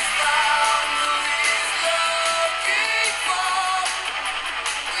he's found who he's looking for,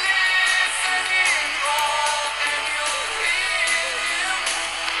 listen in all and you'll hear him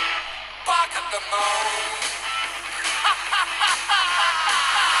bark at the moon.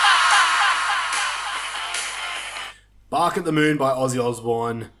 Bark at the Moon by Ozzy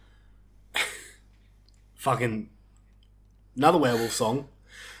Osbourne. Fucking another werewolf song.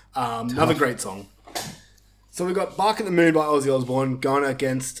 Another great song. So we've got Bark at the Moon by Ozzy Osbourne going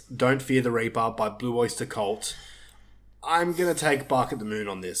against Don't Fear the Reaper by Blue Oyster Cult. I'm going to take Bark at the Moon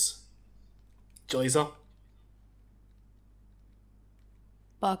on this. Jaleesa?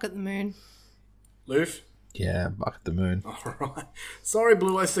 Bark at the Moon. Loof? Yeah, Bark at the Moon. Alright. Sorry,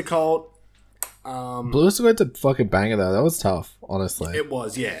 Blue Oyster Cult. Blue Oyster Cult's a fucking banger though. That was tough, honestly. It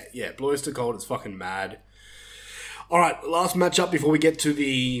was, yeah. Blue Oyster Cult is fucking mad. Alright, last matchup before we get to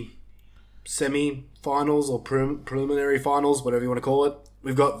the semi-finals or preliminary finals, whatever you want to call it.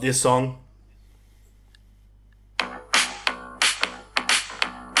 We've got this song.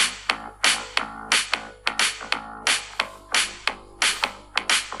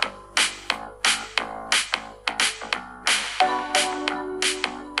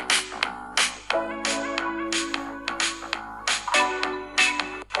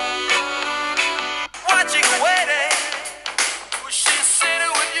 Watching a wedding. She's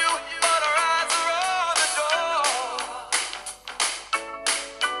sitting with you, but her eyes are on the door.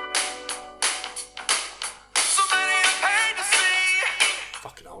 So many are paid to see.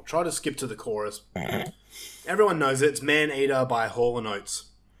 Fucking hell. Try to skip to the chorus. Everyone knows it. It's Man Eater by Hall & Oates.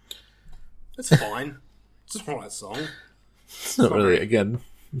 It's fine. It's an alright song. It's not really, again,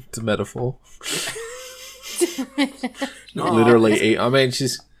 it's a metaphor. No, Literally, I mean,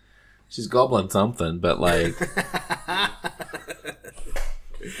 she's gobbling something, but like,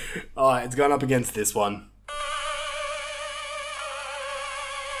 Alright, it's going up against this one.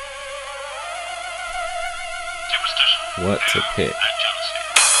 what to pick?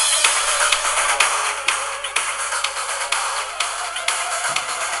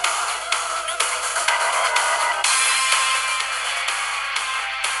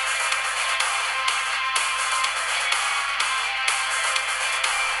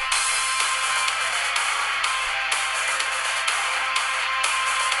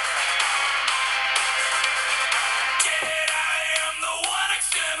 I am the one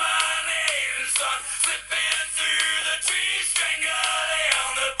exterminating sun, slipping through the trees, strangling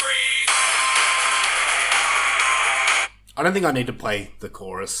on the breeze. I don't think I need to play the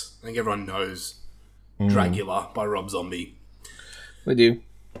chorus. I think everyone knows Dracula by Rob Zombie. We do.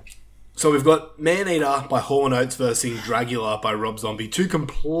 So we've got Man Eater by Hall & Oates versus Dracula by Rob Zombie. Two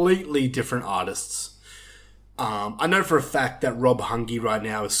completely different artists. I know for a fact that Rob Hungy right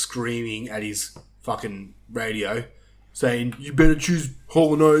now is screaming at his fucking radio saying, you better choose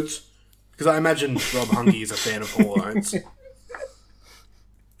Hall & Oates. Because I imagine Rob Hungy is a fan of Hall & Oates.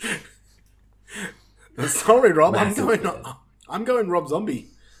 Sorry, Rob. I'm going Rob Zombie.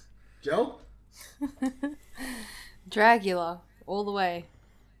 Joe? Dracula, all the way.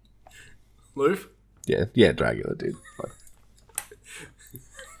 Loof? Yeah, Dracula, dude. Fuck.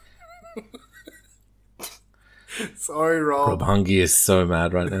 Sorry, Rob. Rob Hungy is so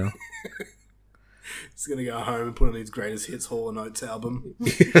mad right now. He's going to go home and put on his greatest hits Hall & Oates album.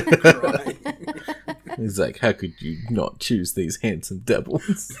 Right. He's like, how could you not choose these handsome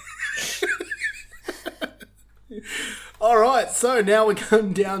devils? All right, so now we're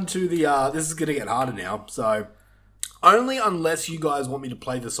going down to the... this is going to get harder now. So, only unless you guys want me to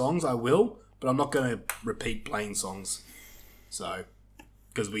play the songs, I will. But I'm not going to repeat playing songs. So,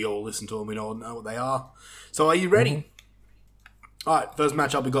 because we all listen to them, we all know what they are. So, are you ready? All right, first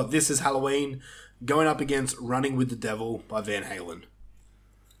matchup, we got This Is Halloween going up against Running with the Devil by Van Halen.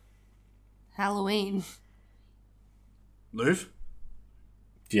 Halloween. Loof?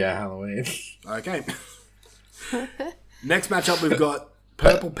 Yeah, Halloween. Okay. Next matchup, we've got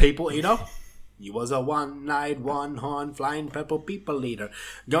Purple People Eater. You was a one-eyed, one-horn, flying purple people eater.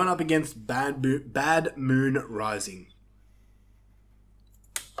 Going up against Bad Moon Rising.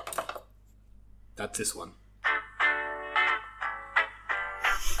 That's this one.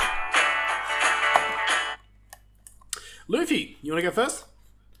 Luffy, you want to go first?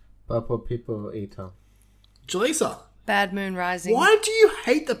 Purple People Eater. Jaleesa, Bad Moon Rising. why do you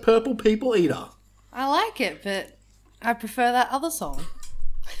hate the Purple People Eater? I like it, but I prefer that other song.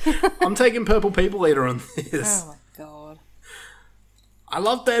 I'm taking Purple People Eater on this. Oh my god. I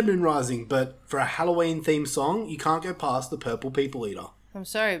love Bad Moon Rising, but for a Halloween themed song, you can't go past the Purple People Eater. I'm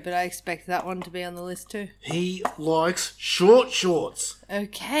sorry, but I expect that one to be on the list too. He likes short shorts.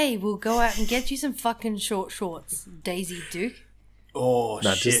 Okay, we'll go out and get you some fucking short shorts, Daisy Duke. Oh,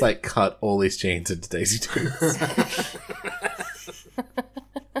 No, shit. just like cut all these jeans into Daisy Dukes.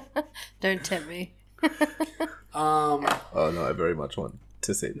 Don't tempt me. Oh no, I very much want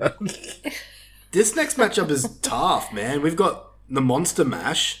to see that. This next matchup is tough, man. We've got the Monster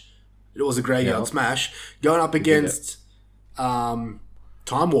Mash. It was a Graveyard Yeah. Smash. Going up against Time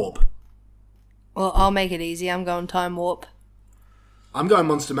Warp. Well, I'll make it easy. I'm going Time Warp. I'm going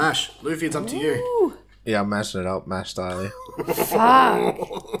Monster Mash. Luffy, it's up to you. Yeah, I'm mashing it up, mash daily. Fuck.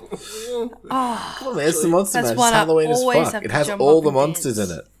 Come on, man, it's the Monster That's Mash. one It's I Halloween as always fuck. have It to has jump all up the and monsters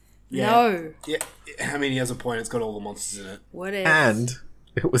dance. in it. No. Yeah, I mean, he has a point. It's got all the monsters in it. What is? And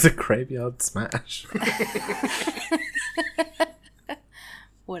it was a graveyard smash.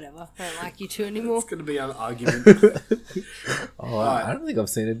 Whatever. I don't like you two anymore. It's going to be an argument. Oh, I don't think I've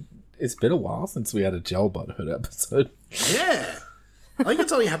seen it. It's been a while since we had a Gel Butthurt episode. Yeah. I think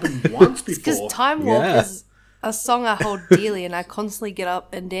it's only happened once Because before. Time Warp Yeah. is a song I hold dearly, and I constantly get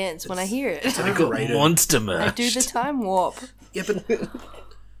up and dance when I hear it. Underrated. Monster I Mash. do the Time Warp. Yeah, but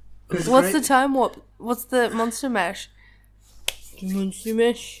What's the Time Warp? What's the Monster Mash? Monster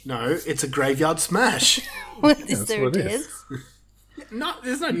Mash. no, it's a graveyard smash. What is there a what it is. dance? No,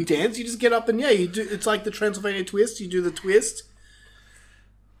 there's no dance. You just get up and you do. It's like the Transylvania twist. You do the twist,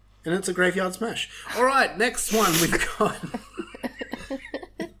 and it's a graveyard smash. All right, next one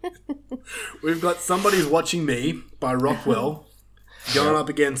we've got Somebody's Watching Me by Rockwell going up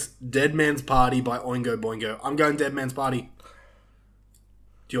against Dead Man's Party by Oingo Boingo. I'm going Dead Man's Party.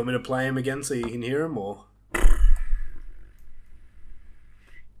 Do you want me to play him again so you can hear him, or?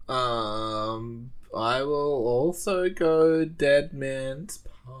 I will also go Dead Man's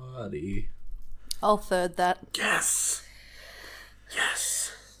Party. I'll third that. Yes.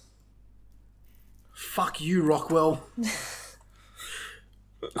 Yes. Fuck you, Rockwell.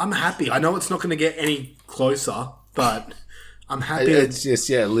 I'm happy. I know it's not going to get any closer, but I'm happy It's just,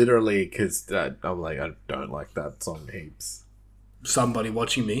 literally, because I'm like, I don't like that song heaps. somebody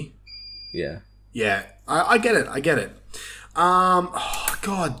watching me. Yeah. Yeah, I get it. I get it. Oh,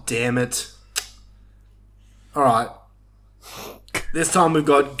 God damn it. All right. This time we've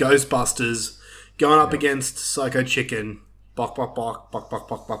got Ghostbusters going up against Psycho Chicken. Bok, bok, bok, bok, bok,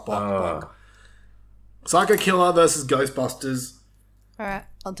 bok, bok, bok. Psycho Killer versus Ghostbusters. Alright,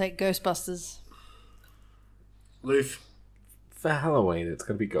 I'll take Ghostbusters. Loof. For Halloween, it's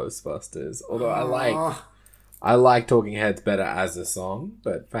going to be Ghostbusters. Although I like Talking Heads better as a song,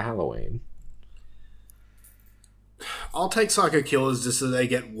 but for Halloween. I'll take Psycho Killers just so they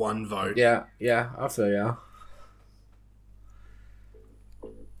get one vote. Yeah, I feel ya.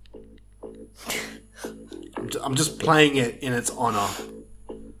 I'm just playing it in its honor.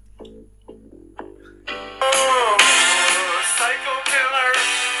 Psycho killer,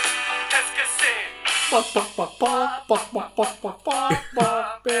 Escassin.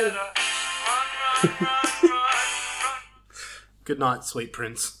 Good night, sweet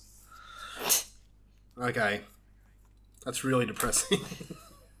prince. Okay. That's really depressing.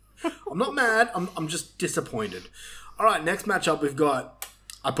 I'm not mad, I'm just disappointed. Alright, next matchup we've got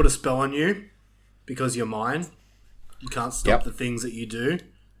I Put a Spell on You because you're mine. You can't stop the things that you do.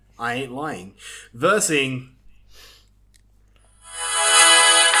 I ain't lying. Versing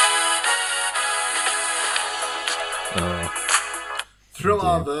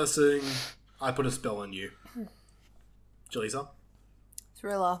Thriller versing I Put a Spell on You. Jaleesa?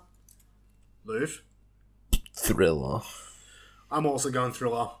 Thriller. Loof? Thriller. I'm also going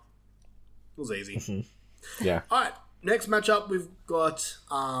Thriller. It was easy. Yeah. Alright, next matchup we've got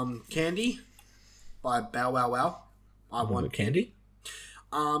Candy by Bow Wow Wow. I want Candy.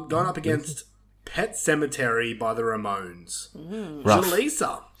 Going up against Pet Cemetery by the Ramones. Rough.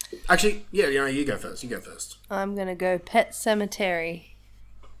 Jaleesa. Actually, yeah, you go first. You go first. I'm gonna go Pet Cemetery.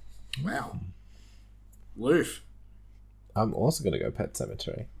 Wow. Loof. I'm also going to go Pet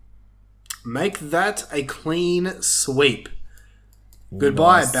Cemetery. Make that a clean sweep.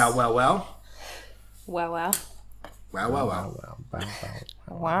 Goodbye, Bow Wow Wow. Wow, wow. Wow, wow, wow.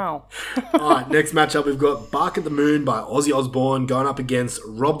 Wow. Alright, next matchup we've got Bark at the Moon by Ozzy Osbourne going up against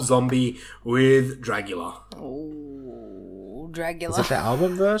Rob Zombie with Dragula. Ooh, Is Dragula. it the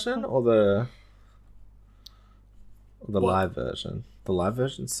album version or the live version? The live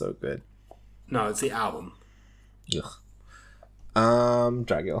version's so good. No, it's the album. Ugh.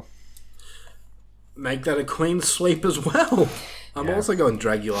 Dragula. Make that a clean sweep as well. I'm also going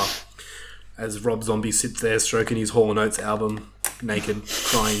Dragula. As Rob Zombie sits there stroking his Hall & Oates album, naked,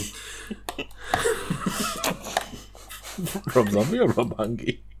 crying. Rob Zombie or Rob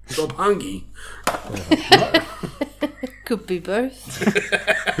Hungy? Rob Hungy. Could be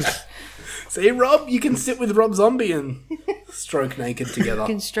both. See, Rob, you can sit with Rob Zombie and stroke naked together.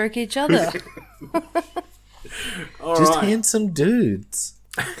 Can stroke each other. All Just right. handsome dudes.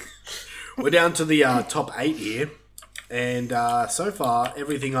 We're down to the top 8 here. And so far,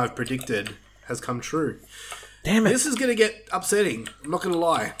 everything I've predicted has come true. Damn it. This is going to get upsetting. I'm not going to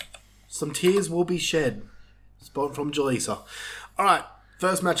lie. Some tears will be shed. Spot from Jaleesa. All right.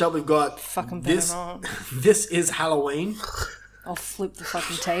 First matchup, we've got Fucking this. better not. This is Halloween. I'll flip the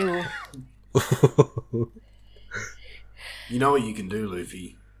fucking table. You know what you can do,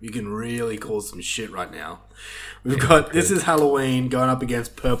 Luffy? You can really cause some shit right now. We've got This is Halloween going up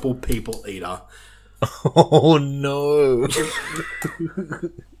against Purple People Eater. Oh no!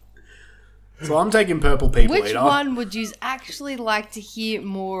 So I'm taking Purple People Which Eater. one would you actually like to hear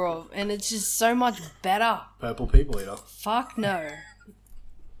more of? And it's just so much better. Purple People Eater. Fuck no.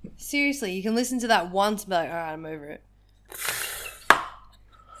 Seriously, you can listen to that once and be like, alright, I'm over it.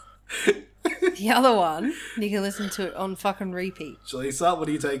 The other one, you can listen to it on fucking repeat. Shalisa, what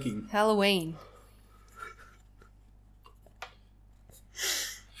are you taking? Halloween.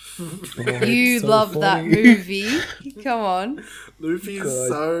 You so love that funny. movie. Come on. Luffy is God,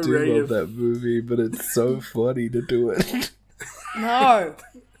 so I do ready love to... that movie, but it's so funny to do it. No.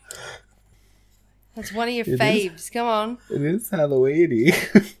 That's one of your It is. faves. Come on. It is Halloweeny.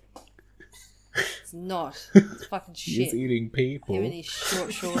 It's not. It's fucking He's shit. eating people. Him and his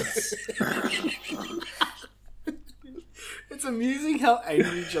short shorts. It's amusing how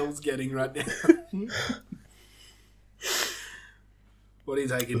angry Joel's getting right now. What are you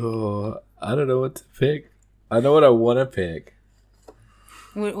taking? Oh, I don't know what to pick. I know what I want to pick.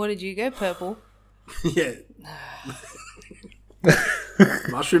 What did you go? Purple. Yeah.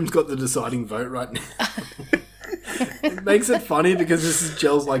 Mushroom's got the deciding vote right now. It makes it funny because this is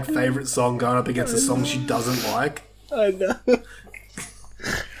Jill's like favorite song going up against a song she doesn't like. I know.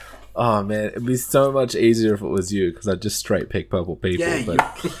 Oh man, it'd be so much easier if it was you because I'd just straight pick Purple People. Yeah,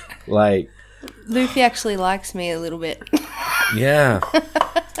 but like, Luffy actually likes me a little bit. yeah,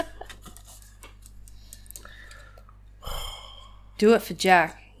 Do it for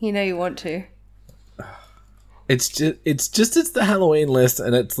Jack. You know you want to. it's the Halloween list,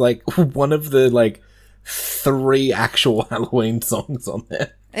 and it's like one of the like 3 actual Halloween songs on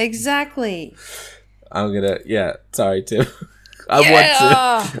there. Exactly. I'm gonna, sorry Tim. I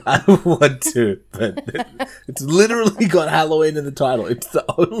Yeah! want to, but it's literally got Halloween in the title. It's the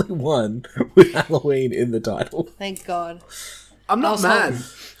only one with Halloween in the title. Thank God. I'm not mad.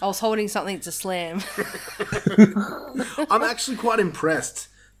 I was holding something to slam. I'm actually quite impressed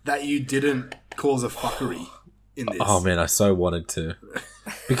that you didn't cause a fuckery in this. Oh man, I so wanted to.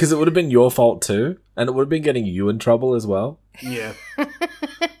 Because it would have been your fault too, and it would have been getting you in trouble as well. Yeah.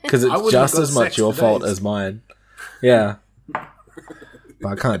 Because I it's wouldn't just have got as much sex your for fault days. as mine. Yeah. But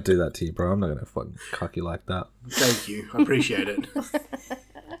I can't do that to you, bro. I'm not going to fucking cuck you like that. Thank you. I appreciate it.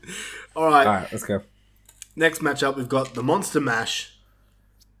 All right. Alright, let's go. Next matchup, we've got the Monster Mash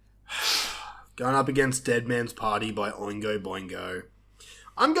going up against Dead Man's Party by Oingo Boingo.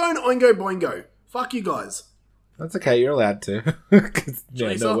 I'm going Oingo Boingo. Fuck you guys. That's okay, you're allowed to. 'Cause, yeah,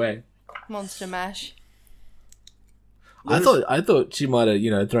 Teresa? no way. Monster Mash. I thought she might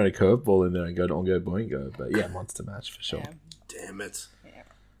have, thrown a curveball in there and go to Ongo Boingo, but yeah, Monster Mash for sure. Yeah. Damn it.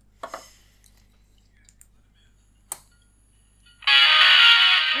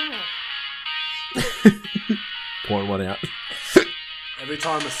 Pouring one out. Every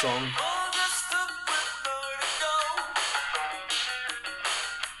time a song.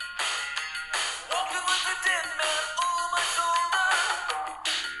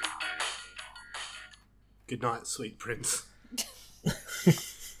 Good night, sweet prince.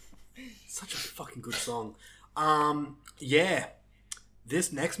 Such a fucking good song. Yeah.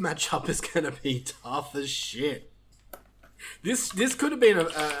 This next matchup is gonna be tough as shit. This could have been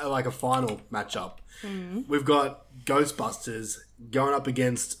a final matchup. Mm-hmm. We've got Ghostbusters going up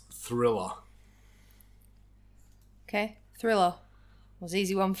against Thriller. Okay. Thriller. Was an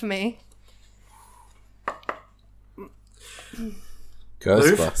easy one for me.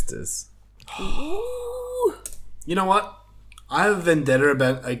 Ghostbusters. You know what? I have a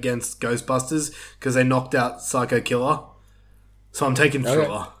vendetta against Ghostbusters because they knocked out Psycho Killer. So I'm taking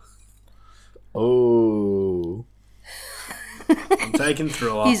Thriller. Oh. I'm taking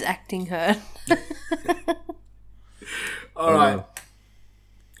Thriller. He's acting hurt. Alright.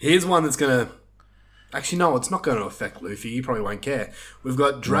 Here's one that's going to... Actually, no, it's not going to affect Luffy. You probably won't care. We've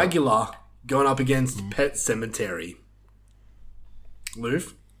got Dragula going up against Pet Cemetery.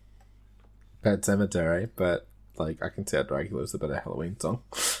 Loof? Pet Cemetery, but like I can see how Dracula's a better Halloween song.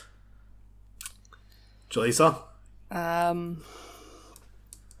 Jaleesa? I'm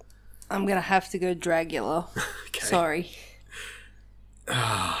gonna have to go Dragula. Okay. Sorry.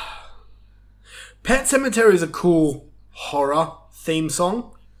 Pet Cemetery is a cool horror theme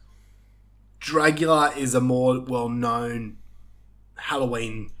song. Dragula is a more well-known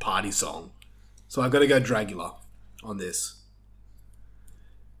Halloween party song. So I've got to go Dragula on this.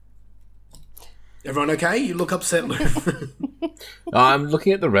 Everyone okay? You look upset, Lou. I'm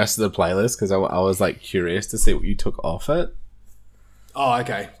looking at the rest of the playlist because I was like curious to see what you took off it. Oh,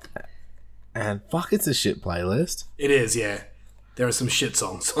 okay. And fuck, it's a shit playlist. It is, yeah. There are some shit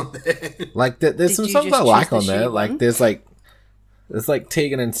songs on there. Like there's Did some you songs just I like choose the on there. shitty Like one? there's like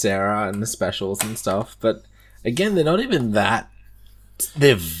Tegan and Sarah and the specials and stuff. But again, they're not even that.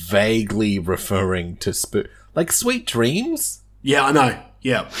 They're vaguely referring to like Sweet Dreams. Yeah, I know.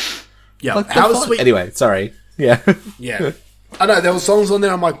 Yeah. Yeah. Like the How was fuck? Sweet... Anyway, sorry. Yeah. Yeah. I know, there were songs on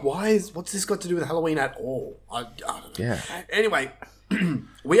there, I'm like, what's this got to do with Halloween at all? I don't know. Yeah. Anyway,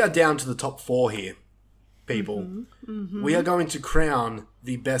 we are down to the top 4 here, people. We are going to crown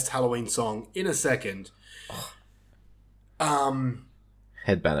the best Halloween song in a second.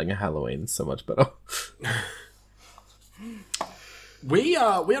 Headbanging a Halloween is so much better. We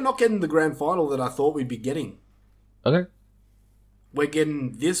are not getting the grand final that I thought we'd be getting. Okay. We're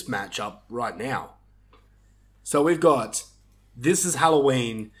getting this matchup right now. So we've got This Is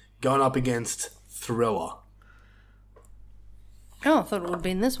Halloween going up against Thriller. Oh, I thought it would have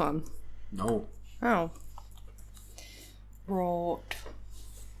been this one. No. Oh. Right.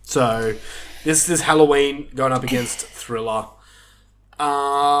 So, This Is Halloween going up against Thriller.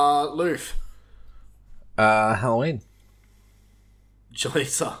 Loof. Halloween.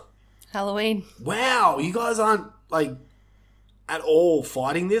 Jaleesa. Halloween. Wow, you guys aren't, like, at all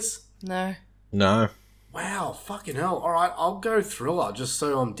fighting this? No. No. Wow, fucking hell. Alright, I'll go Thriller, just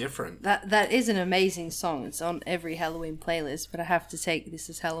so I'm different. That is an amazing song. It's on every Halloween playlist, but I have to take This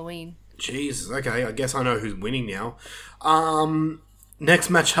Is Halloween. Jesus, okay, I guess I know who's winning now. Next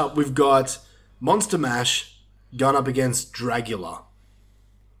matchup, we've got Monster Mash going up against Dragula.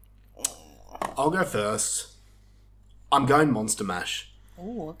 I'll go first. I'm going Monster Mash.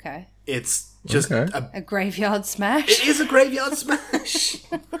 Oh, okay. It's just Okay. A graveyard smash? It is a graveyard smash.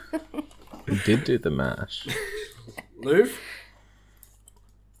 We did do the mash. Loof?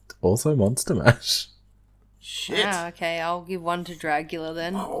 Also Monster Mash. Shit. Ah, okay, I'll give one to Dragula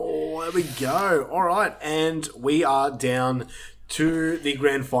then. Oh, there we go. All right, and we are down to the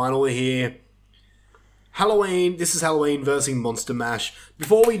grand final here. Halloween. This is Halloween versus Monster Mash.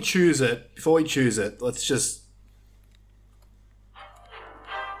 Before we choose it, let's just.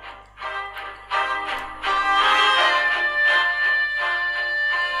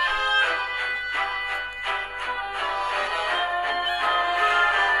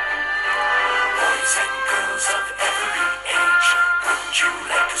 Boys and girls of every age, wouldn't you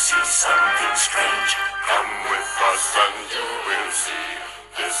like to see something strange? Come with us and you will see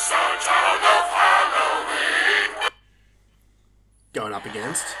this our town of Halloween. Going up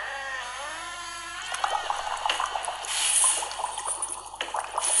against.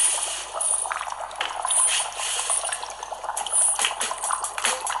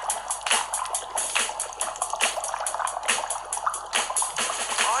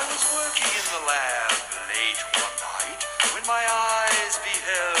 I was working in the lab late one night when my eyes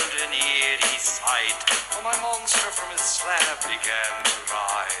beheld an eerie sight. For my monster from his slab began to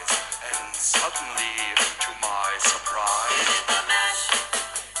rise, and suddenly, to my surprise,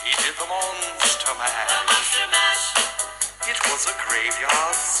 he did the monster mash. It was a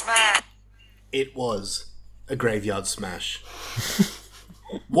graveyard smash. It was a graveyard smash.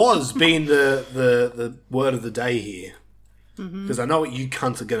 Was being the word of the day here. Because I know what you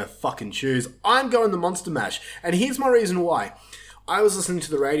cunts are going to fucking choose. I'm going the Monster Mash. And here's my reason why. I was listening to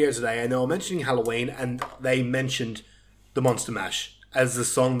the radio today and they were mentioning Halloween and they mentioned the Monster Mash as the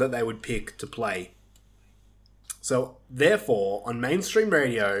song that they would pick to play. So, therefore, on mainstream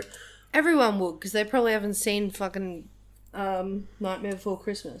radio, Everyone would, because they probably haven't seen fucking Nightmare Before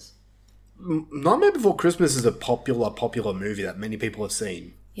Christmas. Nightmare Before Christmas is a popular movie that many people have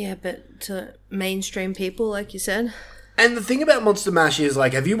seen. Yeah, but to mainstream people, like you said. And the thing about Monster Mash is,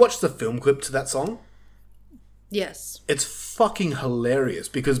 like, have you watched the film clip to that song? Yes. It's fucking hilarious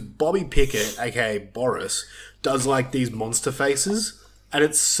because Bobby Pickett, aka Boris, does like these monster faces, and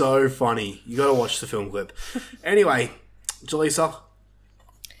it's so funny. You gotta watch the film clip. Anyway, Jaleesa,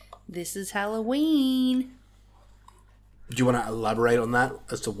 This is Halloween. do you want to elaborate on that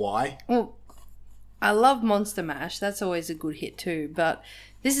as to why? Well, I love Monster Mash. That's always a good hit too. But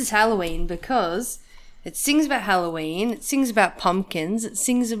this is Halloween because it sings about Halloween. It sings about pumpkins. It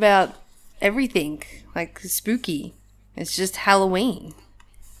sings about everything. Like spooky. It's just Halloween.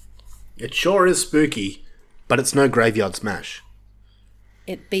 It sure is spooky, but it's no Graveyard Smash.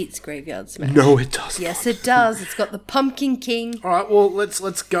 It beats Graveyard Smash. No, it doesn't. Yes, it does. It's got the Pumpkin King. All right, well,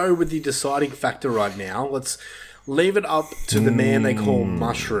 let's go with the deciding factor right now. Let's leave it up to the man they call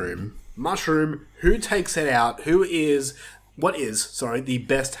Mushroom. Mushroom, who takes it out? Who is What is, sorry, the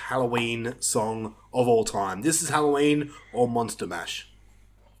best Halloween song of all time? This is Halloween or Monster Mash?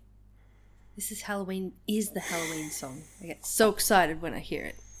 This is Halloween is the Halloween song. I get so excited when I hear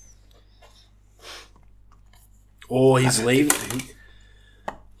it. Oh, he's leaving.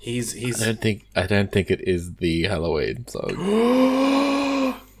 He's. I don't think it is the Halloween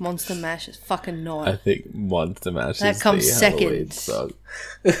song. Monster Mash is fucking I not. think Monster Mash That is comes the second. Halloween song.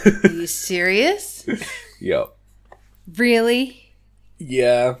 Are you serious? Yep. Really?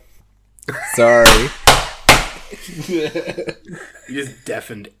 Yeah. Sorry. You just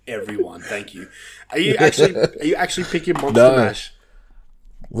deafened everyone. Thank you. Are you actually picking Monster No. Mash?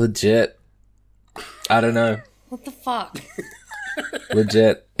 Legit. I don't know. What the fuck?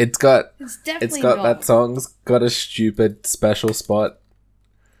 Legit. It's got It's that not. song's got a stupid special spot.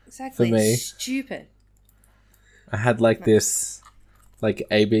 Exactly. for me. Stupid. I had like this like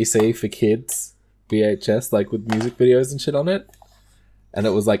ABC for kids VHS like with music videos and shit on it. And it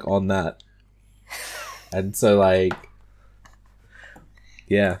was like on that. And so like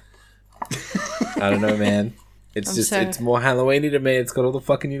yeah. I don't know, man. It's it's more Halloweeny to me. It's got all the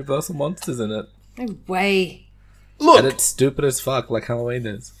fucking Universal monsters in it. No way. Look, And it's stupid as fuck like Halloween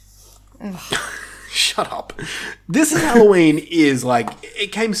is. shut up. This is Halloween is like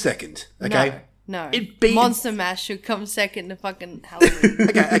it came second. Okay. No. It beat- Monster Mash should come second to fucking Halloween.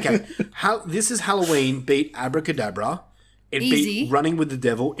 Okay. This is Halloween beat Abracadabra. It Easy. beat Running with the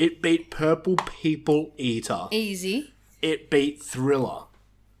Devil. It beat Purple People Eater. Easy. It beat Thriller.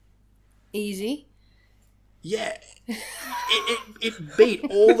 Easy. Yeah. It beat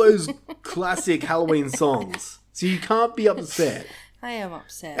all those classic Halloween songs. So you can't be upset. I am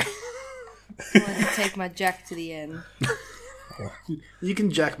upset. I want to take my jack to the end. You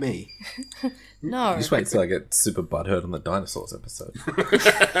can jack me. No. Just wait till I get super butthurt on the dinosaurs episode.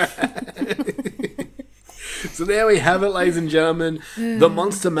 So there we have it, ladies and gentlemen. The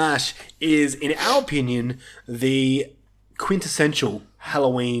Monster Mash is, in our opinion, the quintessential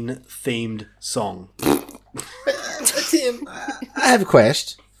Halloween-themed song. Tim, I have a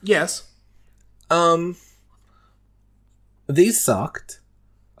question. Yes. These sucked.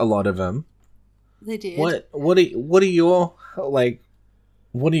 A lot of them. They did. What are your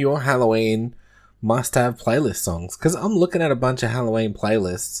Halloween must-have playlist songs? Because I'm looking at a bunch of Halloween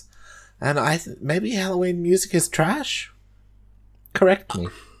playlists, and maybe Halloween music is trash. Correct me.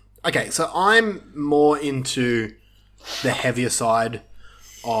 Okay, so I'm more into the heavier side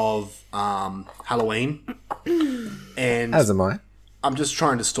of Halloween. And As am I. I'm just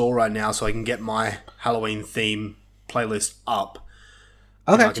trying to stall right now so I can get my Halloween theme playlist up.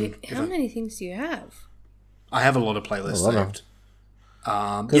 Okay. How many things do you have? I have a lot of playlists A lot of- saved.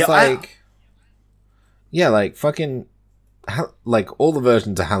 Because like fucking like all the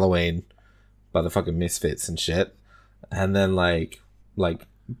versions of Halloween by the fucking Misfits and shit, and then like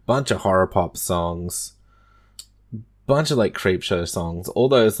bunch of horror pop songs, bunch of like creep show songs, all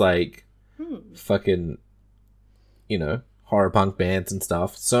those like fucking horror punk bands and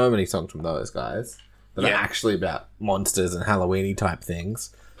stuff. So many songs from those guys that are actually about monsters and Halloweeny type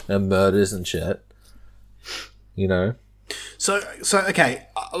things and murders and shit. So okay,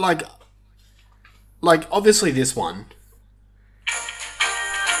 like obviously this one.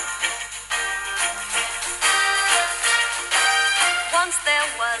 Once there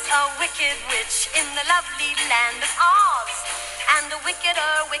was a wicked witch in the lovely land of Oz, and a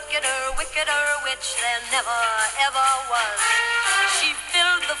wickeder witch there never ever was. She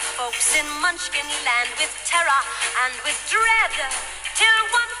filled the folks in Munchkin land with terror and with dread, till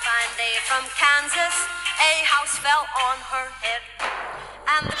one fine day from Kansas a house fell on her head,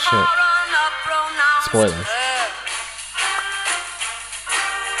 and the shit. coroner pronounced Spoilers. her.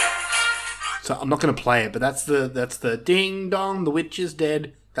 So I'm not going to play it, but that's the ding dong, the witch is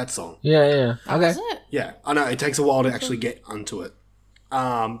dead. That song. Yeah. Okay. Is it? Yeah, I know it takes a while to actually get onto it.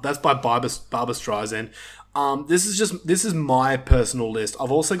 That's by Barbara Streisand. This is my personal list.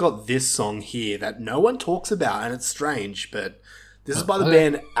 I've also got this song here that no one talks about, and it's strange, but this is by the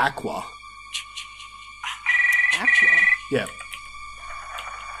band Aqua. Actually. Yeah.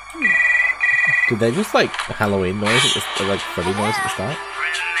 Did they just like Halloween noise at the like Freddy noise at the start?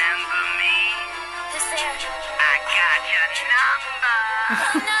 Remember me? Is there? I got your number.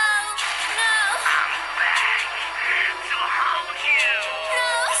 No, no, I'm back to haunt you.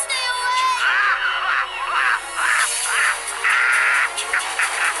 no, stay away.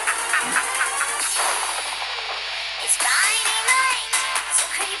 It's Friday night, so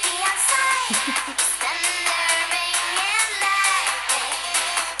creepy outside. Standing there ringing lightning.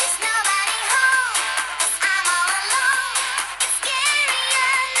 There's nobody home, 'cause I'm all alone. It's scary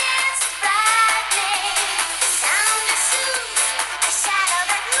and it's frightening. The sound of soup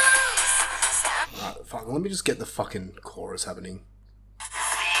let me just get the fucking chorus happening.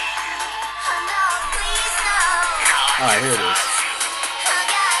 Alright, here it is.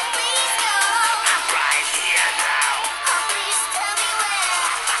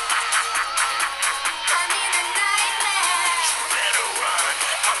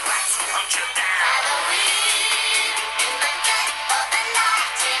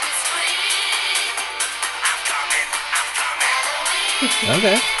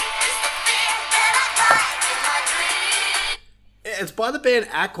 Okay. It's by the band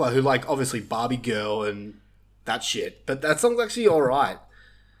Aqua, who like obviously Barbie Girl and that shit, but that song's actually alright.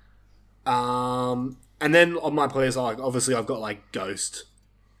 And then on my playlist, obviously I've got like Ghost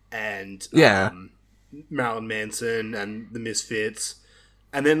and Marilyn Manson and the Misfits,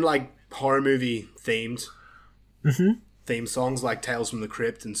 and then like horror movie themed theme songs like Tales from the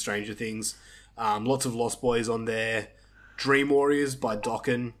Crypt and Stranger Things. Lots of Lost Boys on there. Dream Warriors by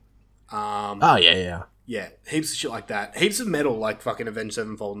Dokken. Yeah, heaps of shit like that. Heaps of metal like fucking Avenged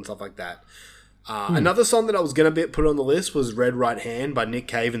Sevenfold and stuff like that. Another song that I was going to put on the list was Red Right Hand by Nick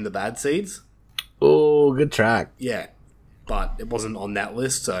Cave and the Bad Seeds. Oh, good track. Yeah, but it wasn't on that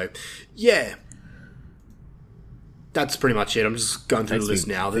list, so yeah. That's pretty much it. I'm just going through the list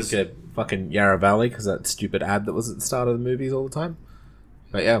now. There's a fucking Yarra Valley because that stupid ad that was at the start of the movies all the time.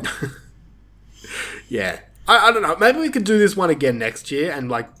 But yeah. Yeah. I don't know. Maybe we could do this one again next year and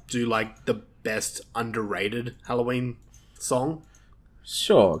like do like the best underrated Halloween song.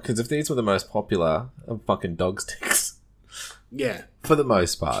 Sure, because if these were the most popular, fucking Dog Sticks. Yeah. For the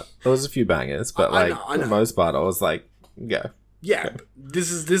most part. There was a few bangers, but I like know. for the most part I was like, yeah. Yeah.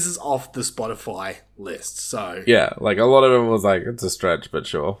 This is off the Spotify list, so Yeah, like a lot of them was like, it's a stretch, but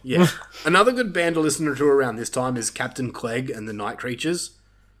sure. yeah. Another good band to listen to around this time is Captain Clegg and the Night Creatures.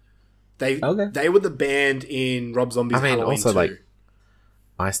 They were the band in Rob Zombie's Halloween also 2. like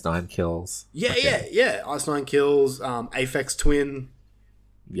Ice Nine Kills. Yeah. Ice Nine Kills, Aphex Twin.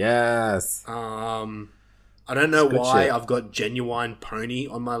 Yes. I don't know why shit. I've got Genuine Pony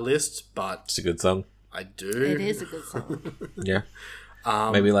on my list, but It's a good song. I do. It is a good song. Yeah.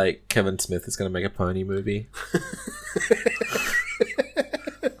 Maybe like Kevin Smith is going to make a pony movie.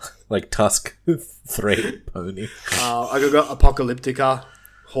 Like Tusk 3 Pony. I got Apocalyptica,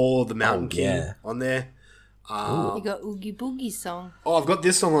 Hall of the Mountain King yeah. on there. You got Oogie Boogie song. Oh, I've got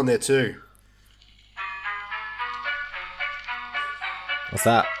this song on there too. What's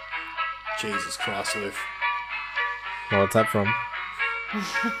that? Jesus Christ, Luke. What's that from? I'll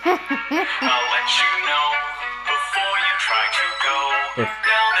let you know before you try to go.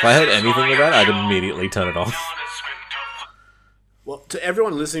 If I heard anything with that, I'd immediately turn it off. Well, to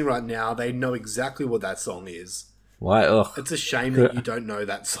everyone listening right now, they know exactly what that song is. Why? Ugh. It's a shame that you don't know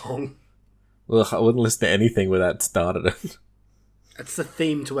that song. Ugh, I wouldn't listen to anything where that started it. It's the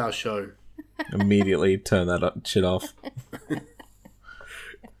theme to our show. Immediately turn that shit off.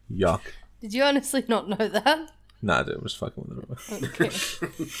 Yuck. Did you honestly not know that? Nah, dude, I'm just fucking with it. Okay.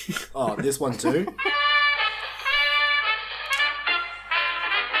 Oh, this one too?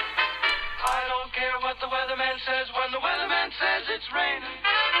 I don't care what the weatherman says when the weatherman says it's raining.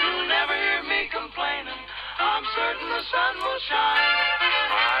 You'll never hear me complaining. I'm certain the sun will shine.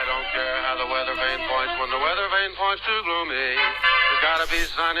 I don't care how the weather vane points when the weather vane points too gloomy. There's gotta be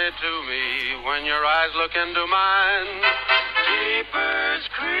sunny to me when your eyes look into mine. Jeepers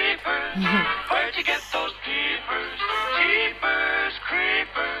creepers, where'd you get those peepers? Jeepers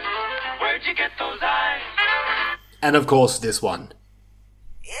creepers, where'd you get those eyes? And of course, this one.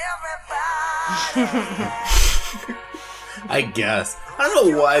 I guess. I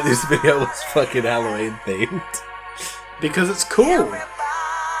don't know why this video was fucking Halloween themed. Because it's cool.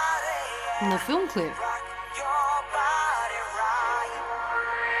 In the film clip.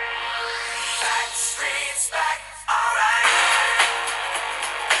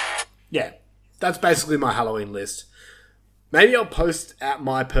 Yeah, that's basically my Halloween list. Maybe I'll post at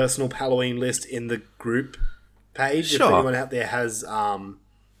my personal Halloween list in the group page. Sure. If anyone out there has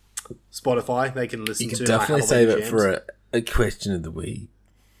Spotify, they can listen You to can my definitely Halloween save it jams. for a question of the week.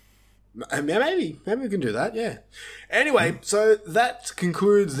 Maybe we can do that, yeah. Anyway, so that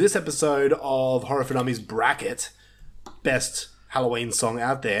concludes this episode of Horror for Dummies Bracket. Best Halloween song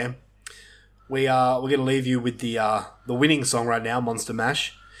out there. We're going to leave you with the winning song right now, Monster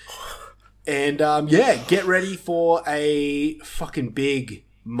Mash. And get ready for a fucking big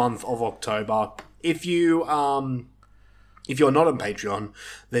month of October. If you're not on Patreon,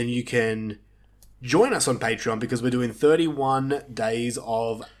 then you can join us on Patreon because we're doing 31 days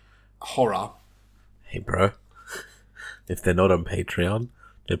of horror. Hey, bro. If they're not on Patreon,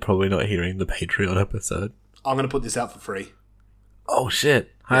 they're probably not hearing the Patreon episode. I'm going to put this out for free. Oh,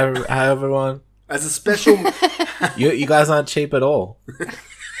 shit. Hi everyone. As a special... You guys aren't cheap at all.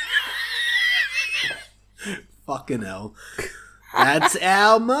 Fucking hell. That's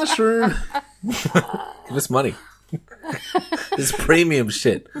our mushroom. Give us money. This premium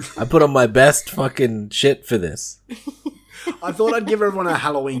shit. I put on my best fucking shit for this. I thought I'd give everyone a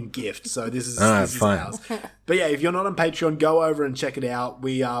Halloween gift, so this is fine. ours. But yeah, if you're not on Patreon, go over and check it out.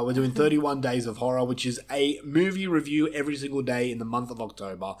 We're doing 31 Days of Horror, which is a movie review every single day in the month of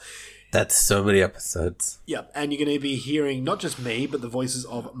October. That's so many episodes. Yep, and you're going to be hearing not just me, but the voices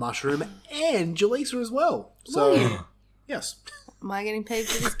of Mushroom and Jaleesa as well. So, yes. Am I getting paid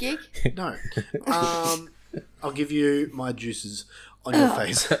for this gig? No. I'll give you my juices on your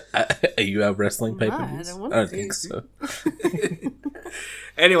face. Are you our wrestling No, pay-per-views? I don't want I don't to. think so.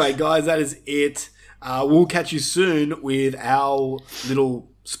 Anyway, guys, that is it. We'll catch you soon with our little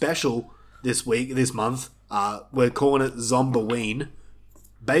special this month. We're calling it Zombaween.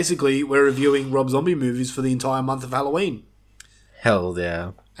 Basically, we're reviewing Rob Zombie movies for the entire month of Halloween. Hell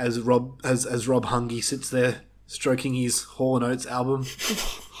yeah. As Rob Hungy sits there stroking his Hall & Oates album.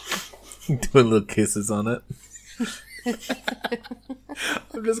 Doing little kisses on it.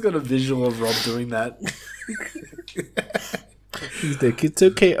 I've just got a visual of Rob doing that. He's like, it's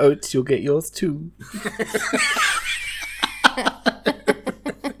okay, Oates, you'll get yours too.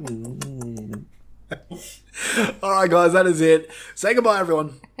 Alright, guys, that is it. Say goodbye,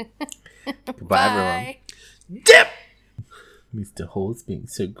 everyone. Goodbye, everyone. Dip! Mr. Hole's being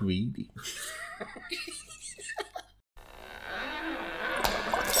so greedy.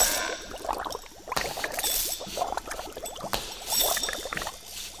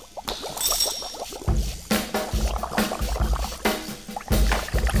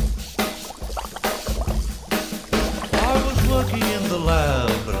 I was working in the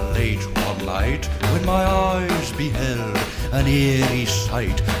lab late one night when my eyes beheld an eerie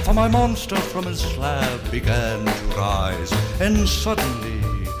sight. For my monster from his slab began to rise, and suddenly,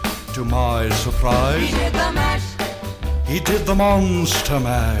 to my surprise, He did the mash, he did the monster the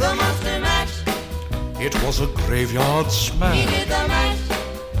mash. monster mash. It was a graveyard He smash. did the mash,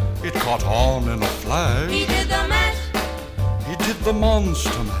 It caught on in a flash. he did the mash. He did the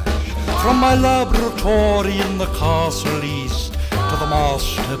monster mash. From my laboratory in the castle east to the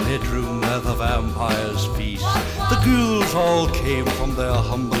master bedroom where the vampires feast, the ghouls all came from their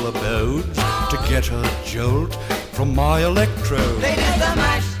humble abodes to get a jolt from my electrode. They did the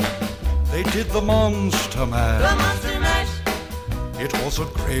mash, They did the monster the mash. monster mash. It was a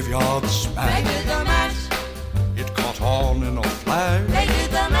graveyard They smash. did the mash, It caught on in a flash. they did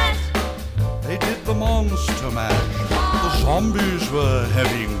the mash. They did the monster mash. The zombies were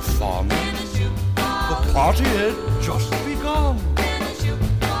having fun. The party had just begun.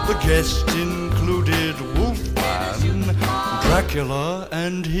 The guests included Wolfman, Dracula,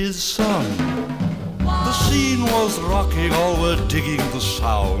 and his son. The scene was rocking, all were digging the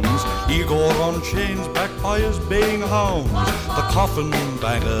sounds. Igor on chains, backed by his baying hounds. The coffin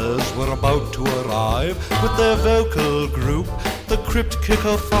bangers were about to arrive with their vocal group, the Crypt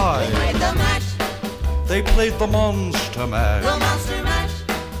Kicker Five. Played the mash, They played the monster mash. the monster mash.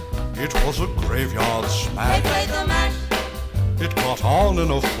 It was a graveyard They smash. played the mash, It caught on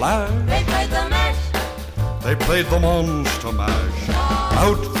in a flash. they played the mash. They played the monster mash.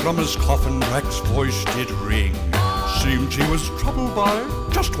 Out from his coffin, Drac's voice did ring. Seemed he was troubled by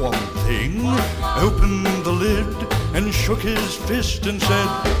just one thing. Opened the lid and shook his fist and said,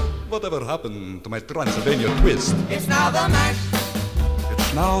 "Whatever happened to my Transylvania twist?" It's now the mash,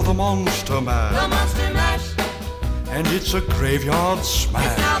 It's now the monster the mash. monster mash. And it's a graveyard It's now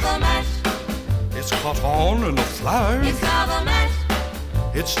smash. the mash, It's caught on in a flash. it's now the mash.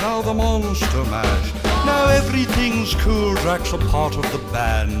 It's now the monster mash. Now everything's cool, Drac's a part of the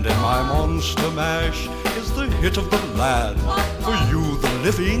band, and my monster mash is the hit of the land. For you, the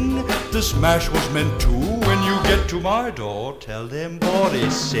living, this mash was meant to. When you get to my door, tell them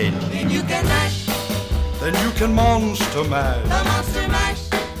Boris sent you. Then you can mash, Then you can monster mash, the monster mash.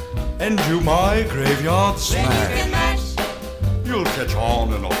 and do my graveyard Then you smash. can mash, You'll catch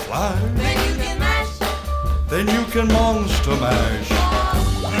on in a flash, then you can mash. then you can monster mash.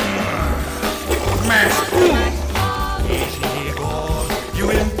 Mash